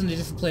mind's in a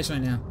different place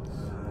right now.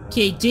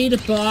 Okay, data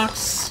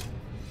box.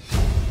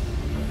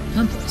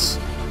 Compass.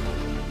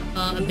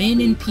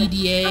 Abandoned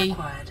PDA.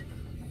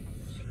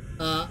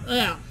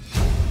 Yeah.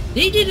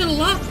 They did a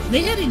lot.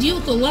 They had to deal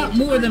with a lot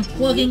more than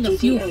plugging a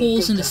few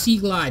holes in the Sea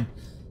Glide.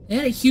 They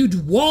had a huge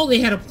wall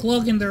they had to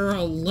plug in their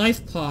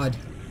life pod.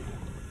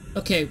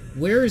 Okay,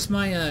 where is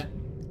my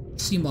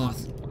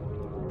seamoth?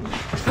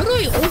 How do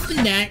I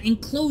open that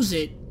and close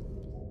it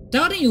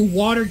without any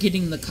water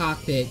getting in the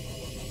cockpit?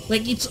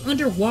 Like, it's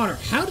underwater.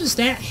 How does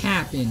that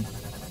happen?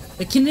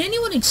 Like, can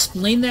anyone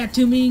explain that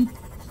to me?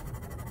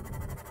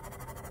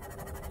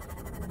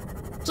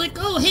 It's like,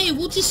 oh, hey,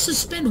 we'll just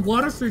suspend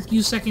water for a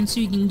few seconds so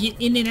you can get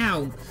in and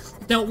out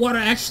without water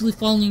actually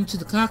falling into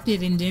the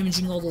cockpit and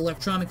damaging all the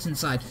electronics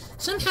inside.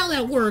 Somehow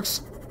that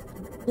works,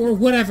 for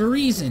whatever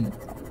reason.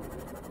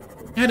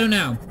 I don't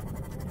know.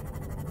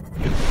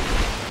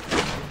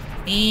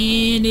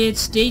 And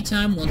it's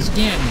daytime once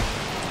again.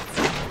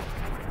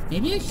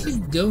 Maybe I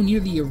should go near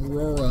the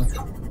Aurora.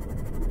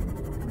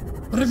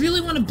 But I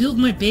really want to build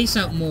my base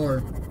out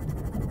more.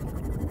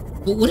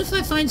 But what if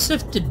I find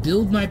stuff to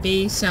build my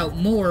base out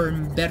more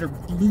and better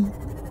blue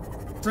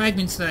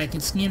fragments that I can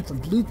scan for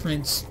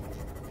blueprints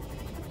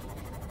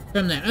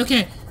from that?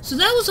 Okay, so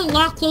that was a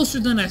lot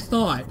closer than I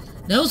thought.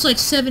 That was like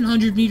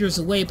 700 meters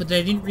away, but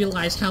I didn't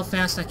realize how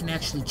fast I can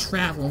actually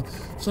travel.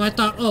 So I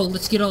thought, oh,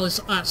 let's get all this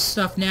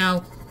stuff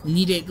now. We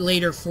need it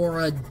later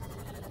for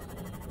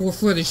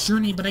this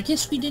journey, but I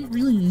guess we didn't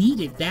really need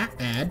it that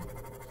bad.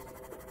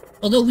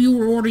 Although we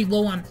were already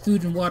low on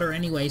food and water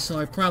anyway, so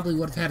I probably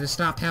would have had to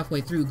stop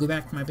halfway through, go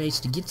back to my base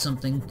to get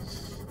something.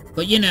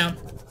 But, you know.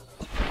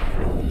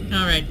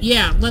 Alright,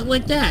 yeah,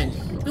 like that.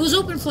 It was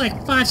open for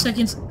like 5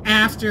 seconds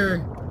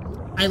after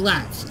I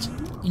left.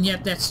 And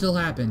yet that still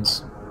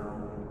happens.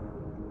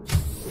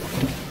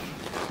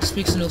 This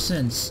makes no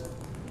sense.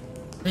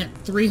 Man,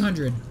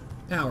 300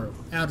 power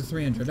out of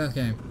 300,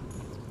 okay.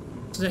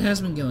 So that has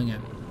been going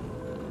up.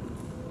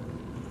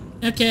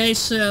 Okay,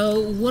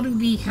 so what do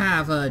we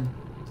have?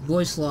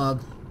 Voice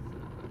log.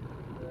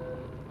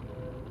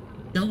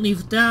 Don't leave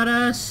without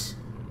us.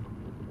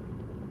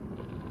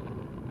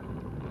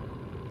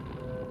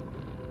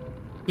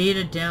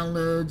 Data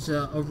downloads,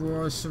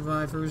 Aurora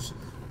survivors.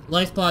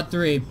 Lifebot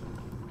 3.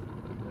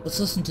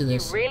 Let's listen to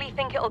this. You really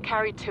think it'll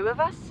carry 2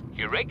 of us?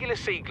 Your regular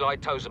Sea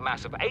Glide tows a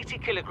mass of 80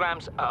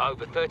 kilograms at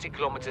over 30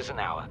 kilometers an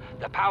hour.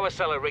 The power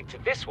cellar rig to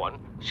this one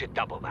should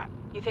double that.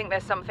 You think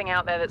there's something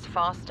out there that's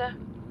faster?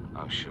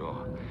 Oh,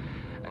 sure.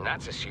 And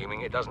that's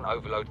assuming it doesn't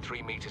overload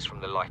 3 meters from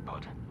the life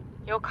pod.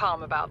 You're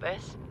calm about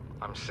this.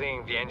 I'm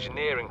seeing the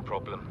engineering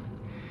problem.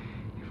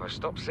 If I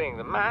stop seeing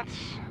the maths,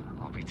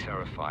 I'll be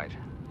terrified.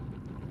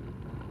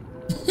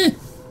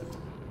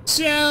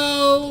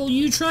 So,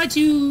 you try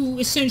to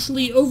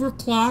essentially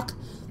overclock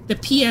the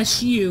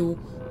PSU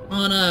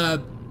on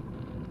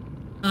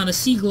a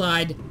Sea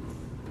Glide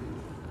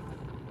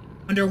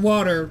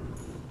underwater,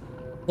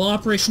 while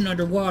operation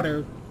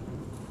underwater.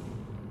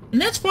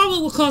 And that's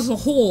probably what caused the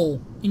hole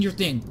in your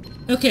thing.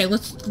 Okay,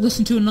 let's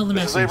listen to another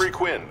message. This is Avery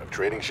Quinn of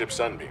Trading Ship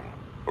Sunbeam.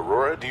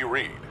 Aurora, do you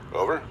read?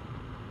 Over?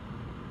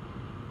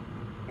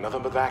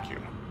 Nothing but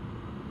vacuum.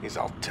 These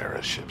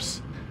Altera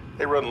ships.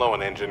 They run low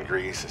on engine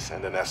grease,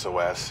 send an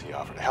SOS, you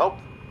offer to help,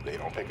 they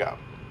don't pick up.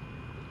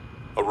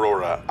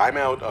 Aurora, I'm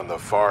out on the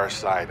far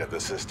side of the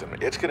system.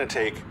 It's gonna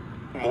take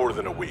more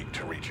than a week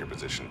to reach your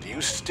position. Do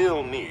you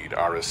still need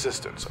our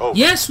assistance? Over.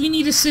 Yes, we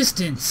need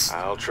assistance.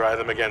 I'll try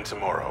them again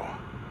tomorrow.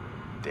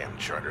 Damn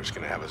charter's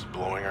gonna have us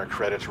blowing our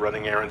credits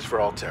running errands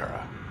for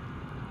Altera.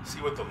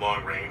 See what the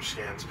long-range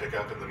scans pick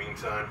up in the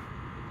meantime.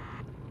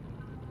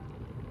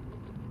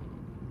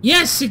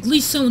 Yes, at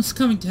least someone's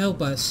coming to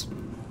help us.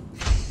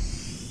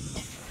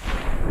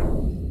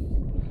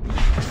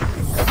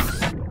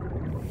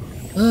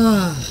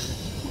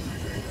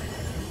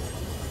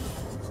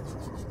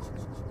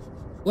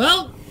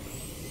 Well,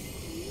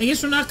 I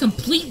guess we're not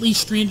completely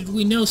stranded.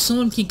 We know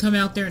someone can come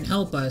out there and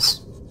help us.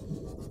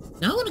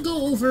 Now I want to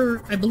go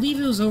over, I believe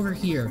it was over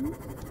here.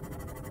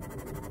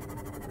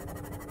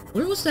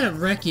 Where was that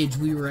wreckage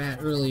we were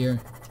at earlier?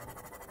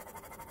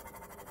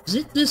 Is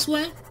it this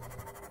way?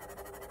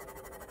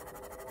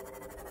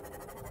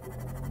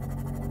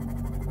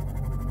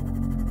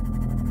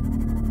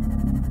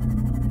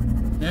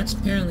 That's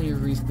apparently a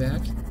reef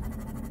back.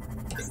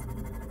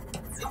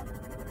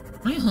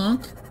 Hi,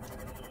 honk.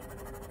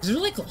 Is there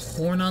like a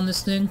horn on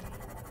this thing?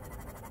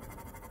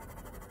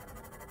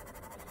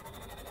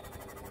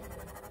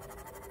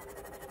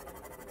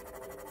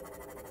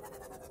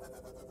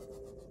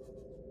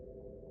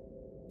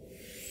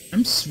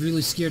 I'm just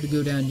really scared to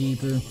go down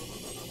deeper.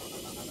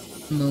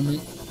 A moment.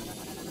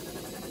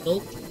 Oh.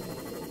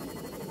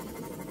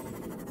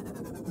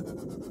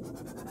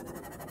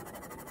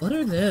 What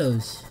are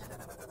those?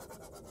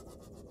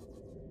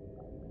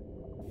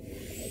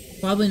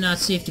 Probably not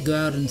safe to go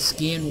out and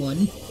scan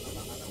one.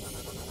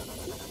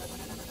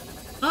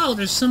 Oh,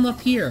 there's some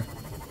up here.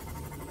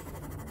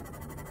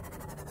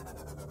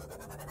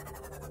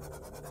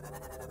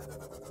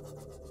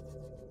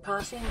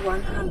 Passing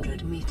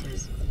 100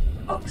 meters.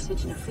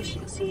 Oxygen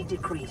efficiency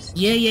decreased.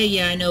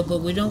 Yeah, I know,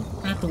 but we don't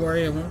have to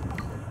worry, I won't.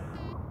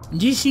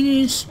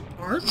 Indigenous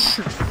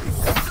Archer.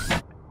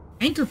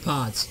 Anchor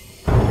pods.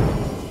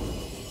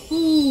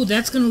 Ooh,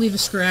 that's gonna leave a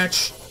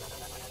scratch.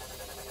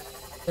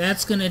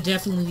 That's gonna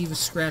definitely leave a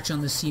scratch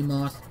on the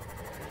seamoth.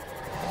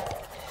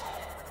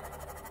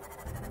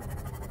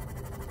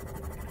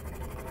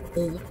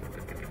 Oh.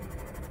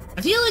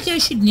 I feel like I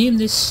should name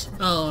this,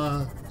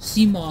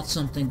 seamoth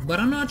something,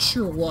 but I'm not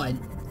sure what.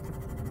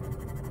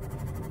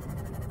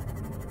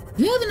 If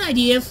you have an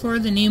idea for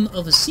the name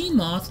of a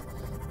seamoth,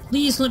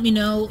 please let me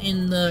know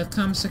in the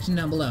comment section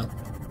down below.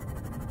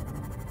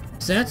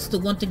 'Cause that's the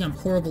one thing I'm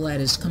horrible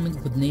at, is coming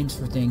up with names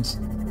for things.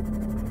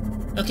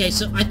 Okay,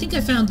 so I think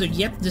I found the...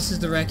 Yep, this is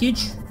the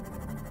wreckage.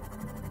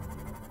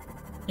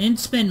 I didn't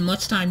spend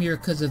much time here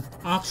because of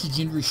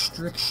oxygen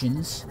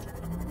restrictions.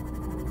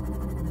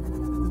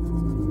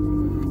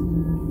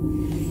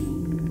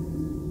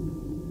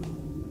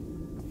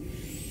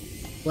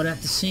 But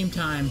at the same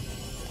time...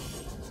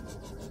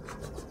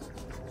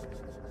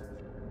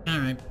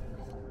 Alright.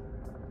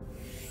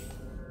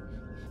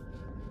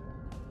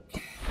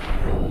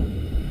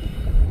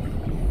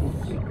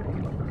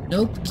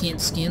 Nope,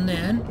 can't scan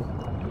that.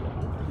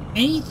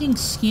 Anything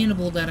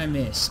scannable that I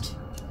missed?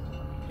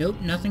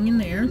 Nope, nothing in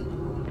there.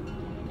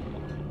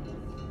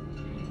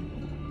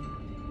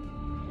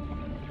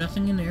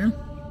 Nothing in there.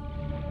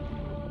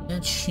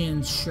 That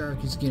Shin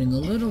shark is getting a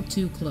little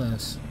too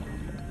close.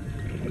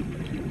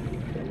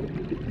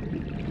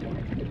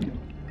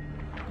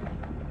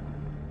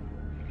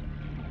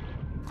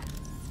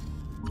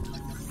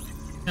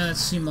 That's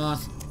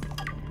seamoth.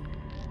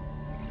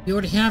 You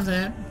already have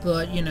that,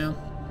 but, you know.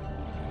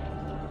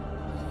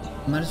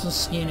 Might as well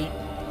scan it.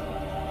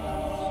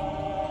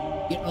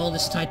 Get all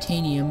this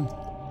titanium.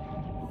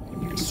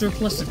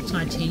 Surplus of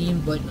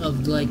titanium, but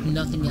of, like,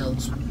 nothing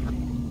else.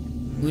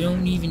 We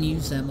don't even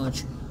use that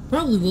much.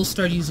 Probably will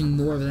start using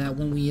more of that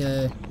when we,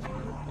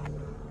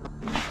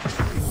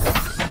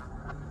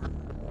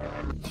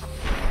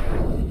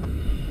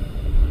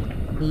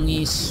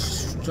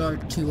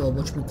 start to,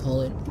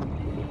 whatchamacallit.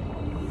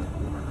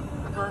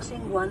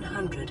 Passing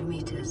 100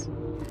 meters.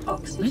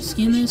 Oxygen Can I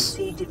scan this?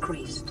 efficiency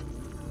decreased.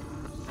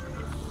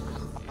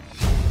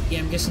 Yeah,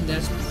 I'm guessing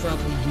that's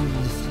probably due to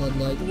the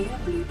floodlight. New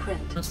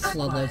blueprint Not acquired.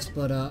 floodlights,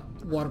 but,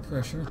 water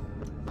pressure.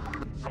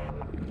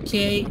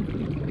 Okay.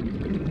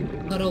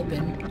 Not open.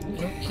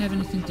 I don't have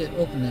anything to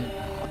open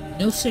that.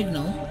 No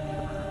signal.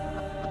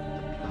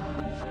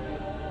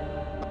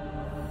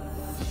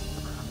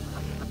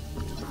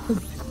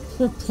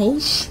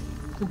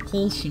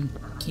 Propulsion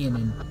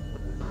cannon.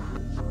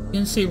 I'm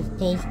gonna say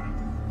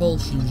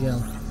propulsion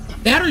gel.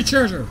 Battery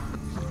charger!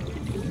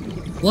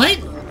 What?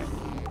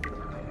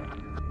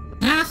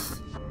 Half?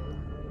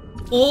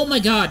 Oh my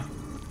god!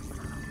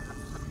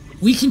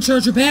 We can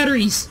charge our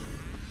batteries!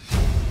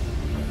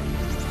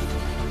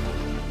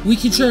 We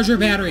can charge our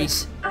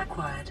batteries!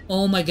 Acquired.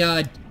 Oh my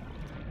god.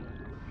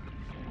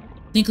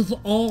 Think of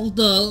all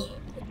the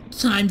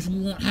times we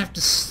won't have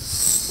to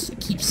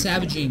keep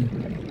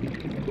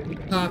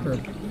savaging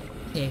copper.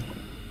 Okay.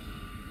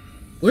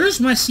 Where's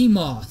my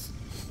seamoth?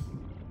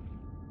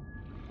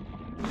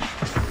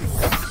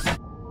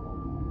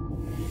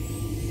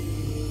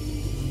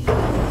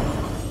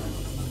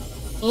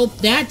 Oh,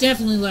 that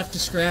definitely left a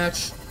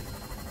scratch.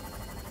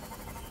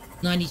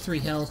 93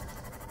 health.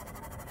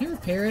 Can I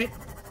repair it?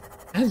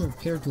 I have a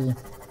repair tool.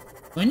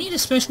 Do I need a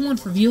special one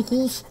for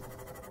vehicles?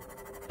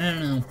 I don't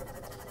know.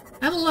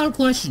 I have a lot of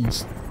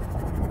questions.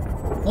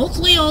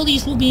 Hopefully all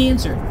these will be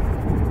answered.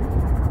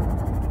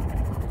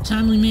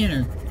 Timely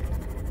manner.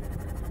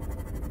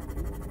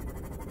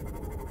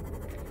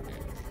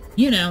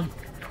 You know.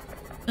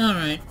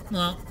 Alright,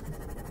 well.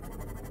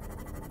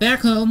 Back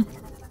home.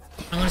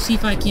 I want to see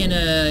if I can,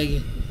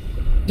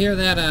 hear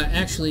that,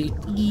 actually.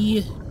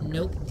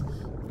 Nope.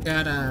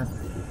 Got, I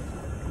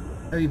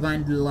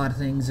rebinded a lot of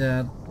things,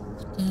 down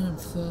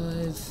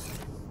 5.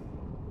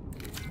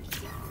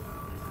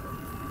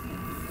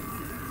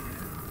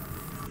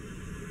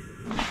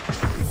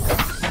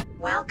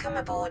 Welcome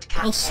aboard,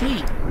 Captain. Oh,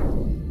 sweet.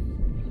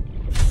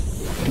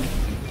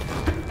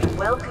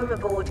 Welcome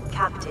aboard,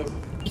 Captain.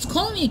 It's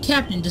calling me a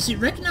captain. Does it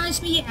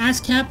recognize me as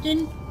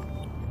captain?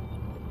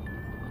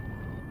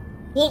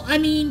 Well, I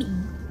mean,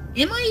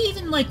 am I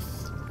even, like...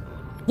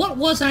 What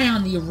was I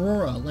on the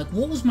Aurora? Like,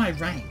 what was my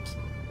rank?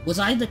 Was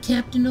I the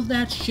captain of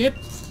that ship?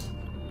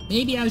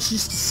 Maybe I was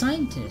just a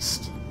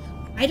scientist.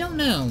 I don't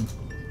know.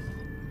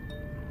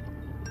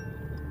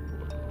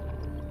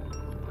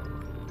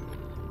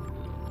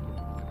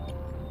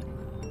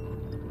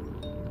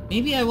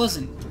 Maybe I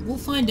wasn't. We'll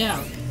find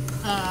out.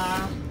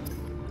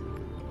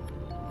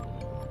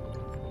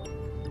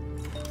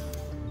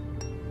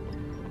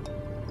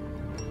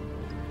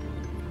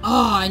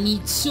 Oh, I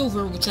need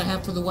silver, which I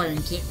have for the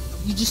wiring kit.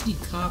 You just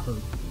need copper.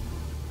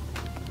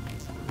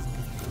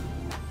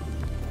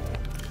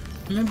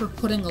 I remember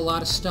putting a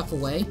lot of stuff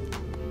away.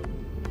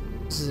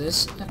 What is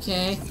this?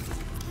 Okay.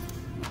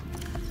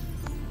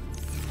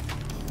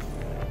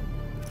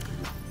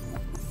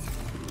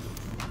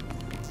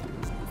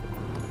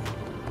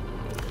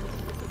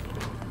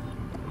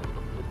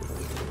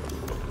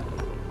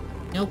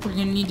 Nope, we're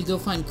gonna need to go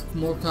find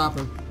more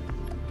copper.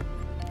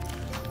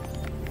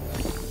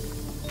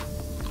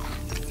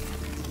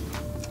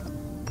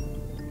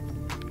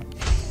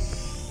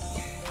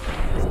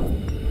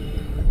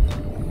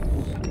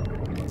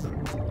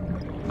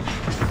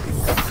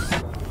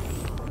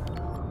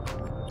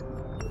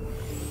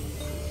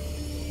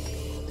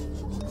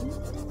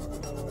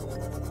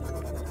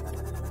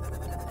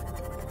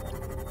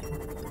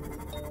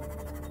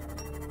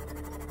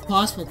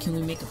 Possible, can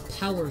we make a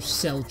power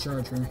cell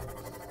charger?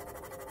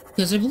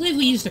 Because I believe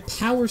we used a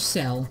power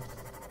cell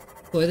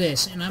for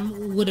this, and I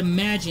would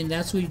imagine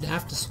that's what you'd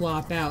have to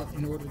swap out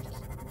in order to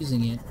keep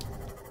using it.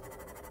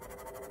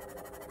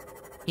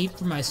 Hate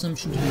for my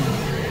assumption to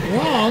be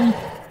wrong,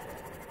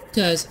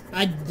 because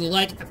I'd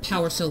like a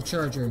power cell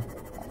charger.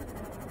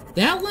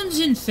 That one's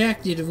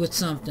infected with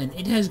something.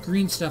 It has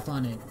green stuff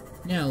on it.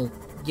 No,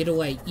 get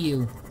away,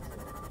 you.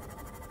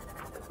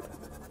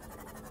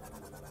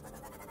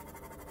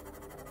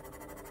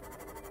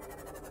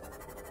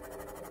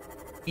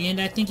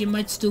 And I think it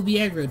might still be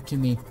aggroed to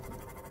me.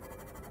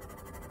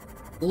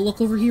 We'll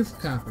look over here for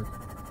copper.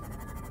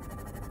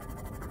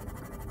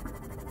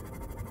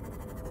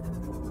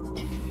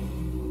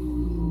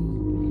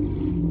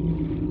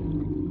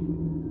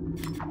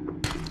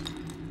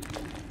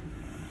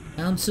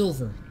 Found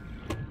silver.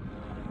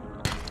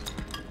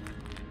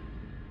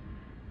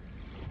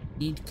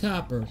 Need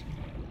copper.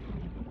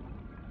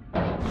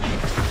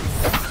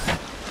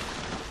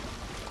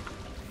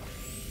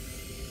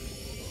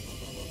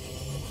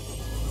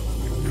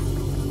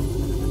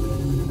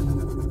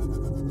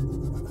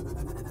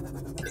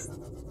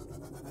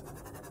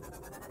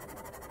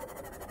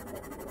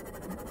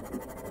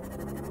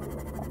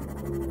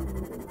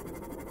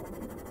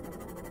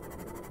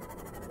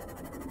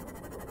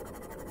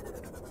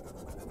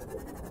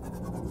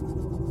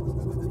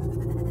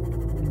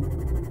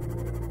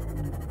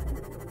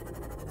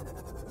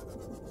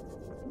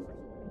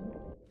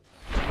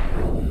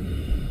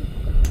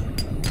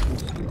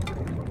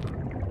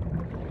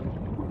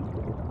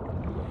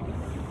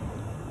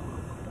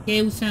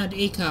 Okay, we found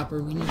a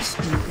copper. We need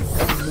some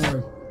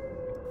more.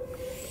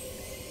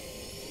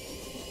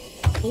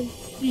 Oh,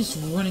 we're just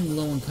running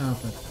low on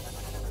copper.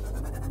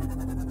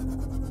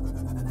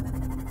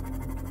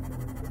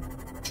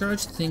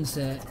 charge the things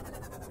that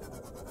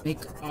make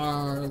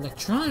our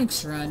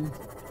electronics run,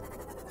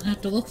 I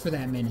have to look for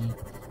that many.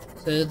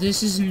 So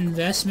this is an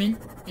investment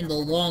in the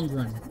long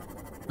run.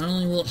 Not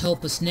only will it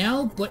help us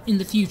now, but in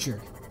the future.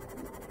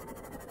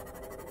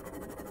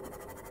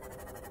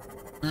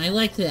 And I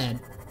like that.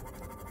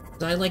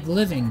 I like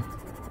living.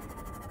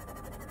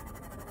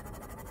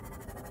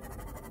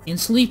 And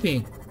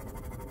sleeping.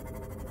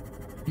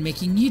 And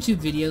making YouTube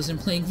videos and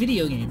playing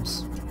video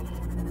games.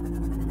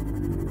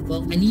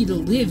 Well, I need to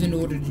live in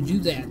order to do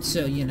that,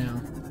 so, you know.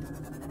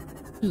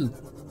 Ooh,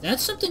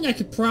 that's something I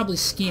could probably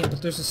scan,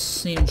 but there's a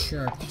sand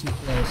shark too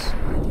close.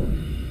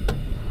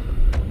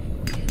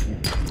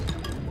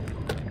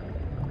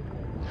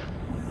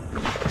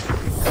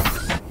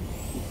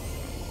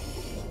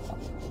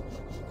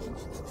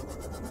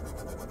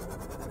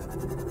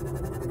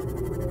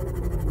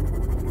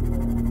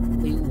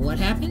 Wait, what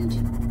happened?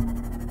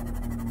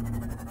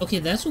 Okay,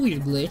 that's a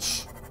weird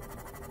glitch.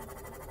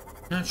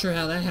 Not sure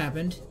how that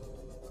happened.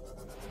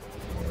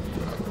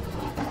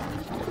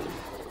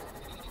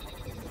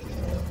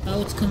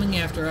 Oh, it's coming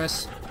after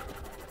us.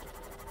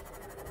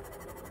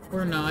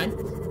 Or not.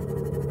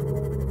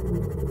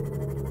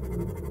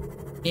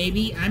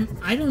 Maybe.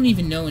 I don't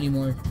even know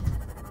anymore.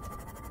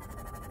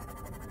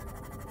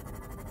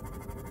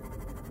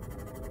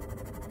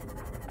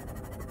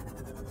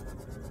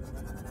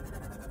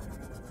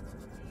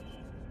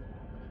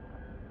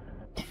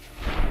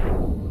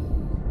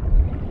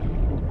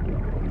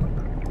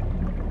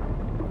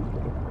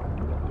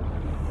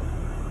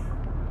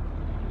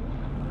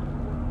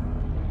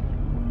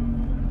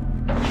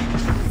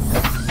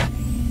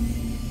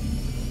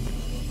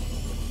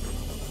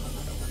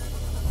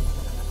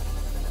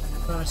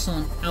 I saw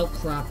an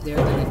outcrop there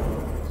that I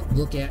could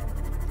look at.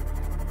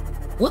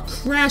 What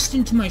crashed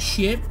into my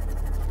ship?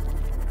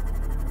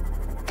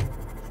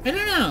 I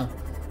don't know.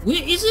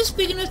 Is this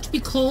big enough to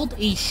be called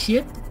a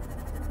ship?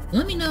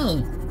 Let me know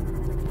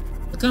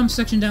in the comment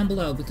section down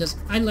below, because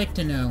I'd like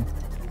to know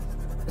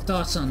your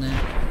thoughts on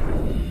that.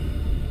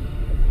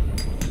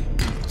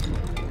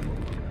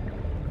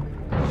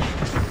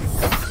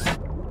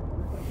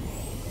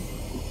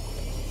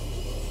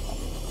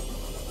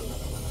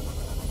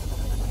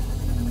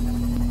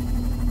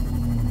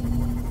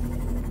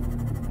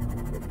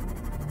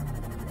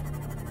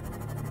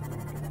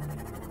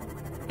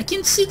 I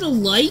can see the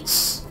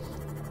lights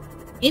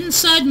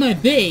inside my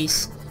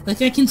base.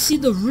 Like, I can see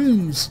the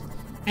rooms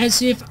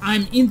as if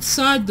I'm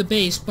inside the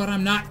base, but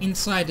I'm not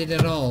inside it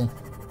at all.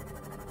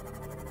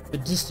 The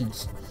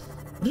distance.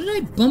 What did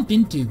I bump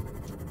into?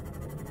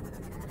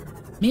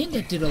 Man,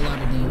 that did a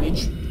lot of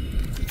damage.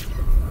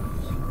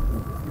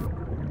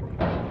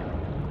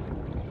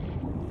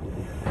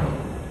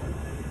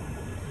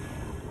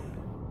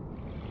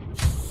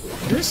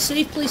 Is there a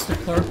safe place to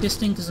park this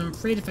thing? Because I'm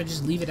afraid if I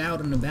just leave it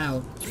out and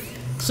about,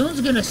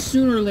 someone's gonna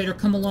sooner or later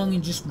come along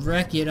and just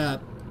wreck it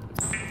up.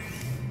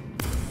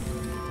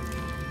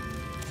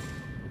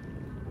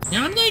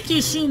 Now I'm going to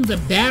assume the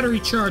battery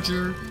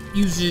charger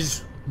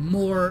uses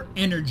more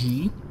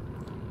energy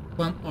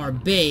from our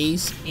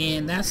base,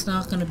 and that's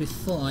not gonna be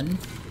fun.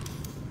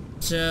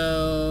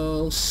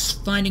 So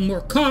finding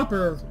more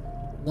copper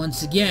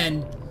once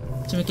again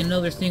to make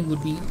another thing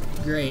would be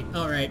great.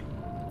 Alright.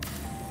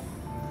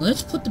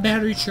 Let's put the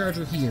battery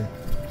charger here.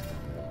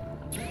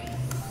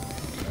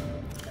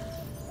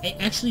 I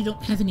actually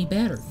don't have any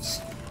batteries.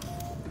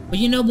 But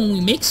you know, when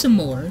we make some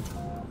more,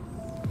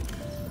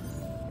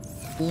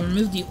 we'll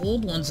remove the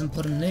old ones and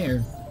put them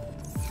there.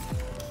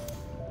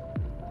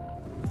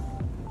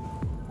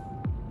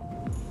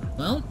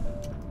 Well,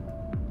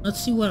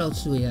 let's see what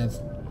else do we have.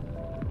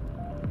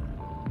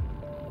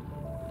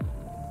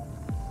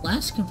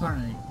 Last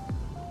compartment.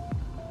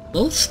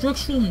 Low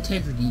structural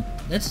integrity.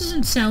 That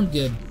doesn't sound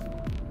good.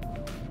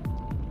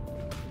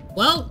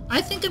 Well,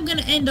 I think I'm going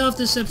to end off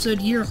this episode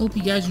here. Hope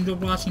you guys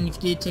enjoyed watching. If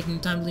you did, taking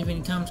the time to leave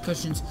any comments,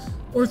 questions,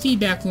 or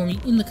feedback for me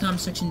in the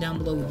comment section down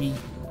below would be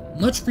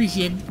much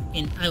appreciated.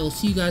 And I will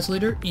see you guys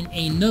later in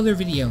another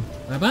video.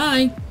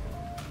 Bye-bye!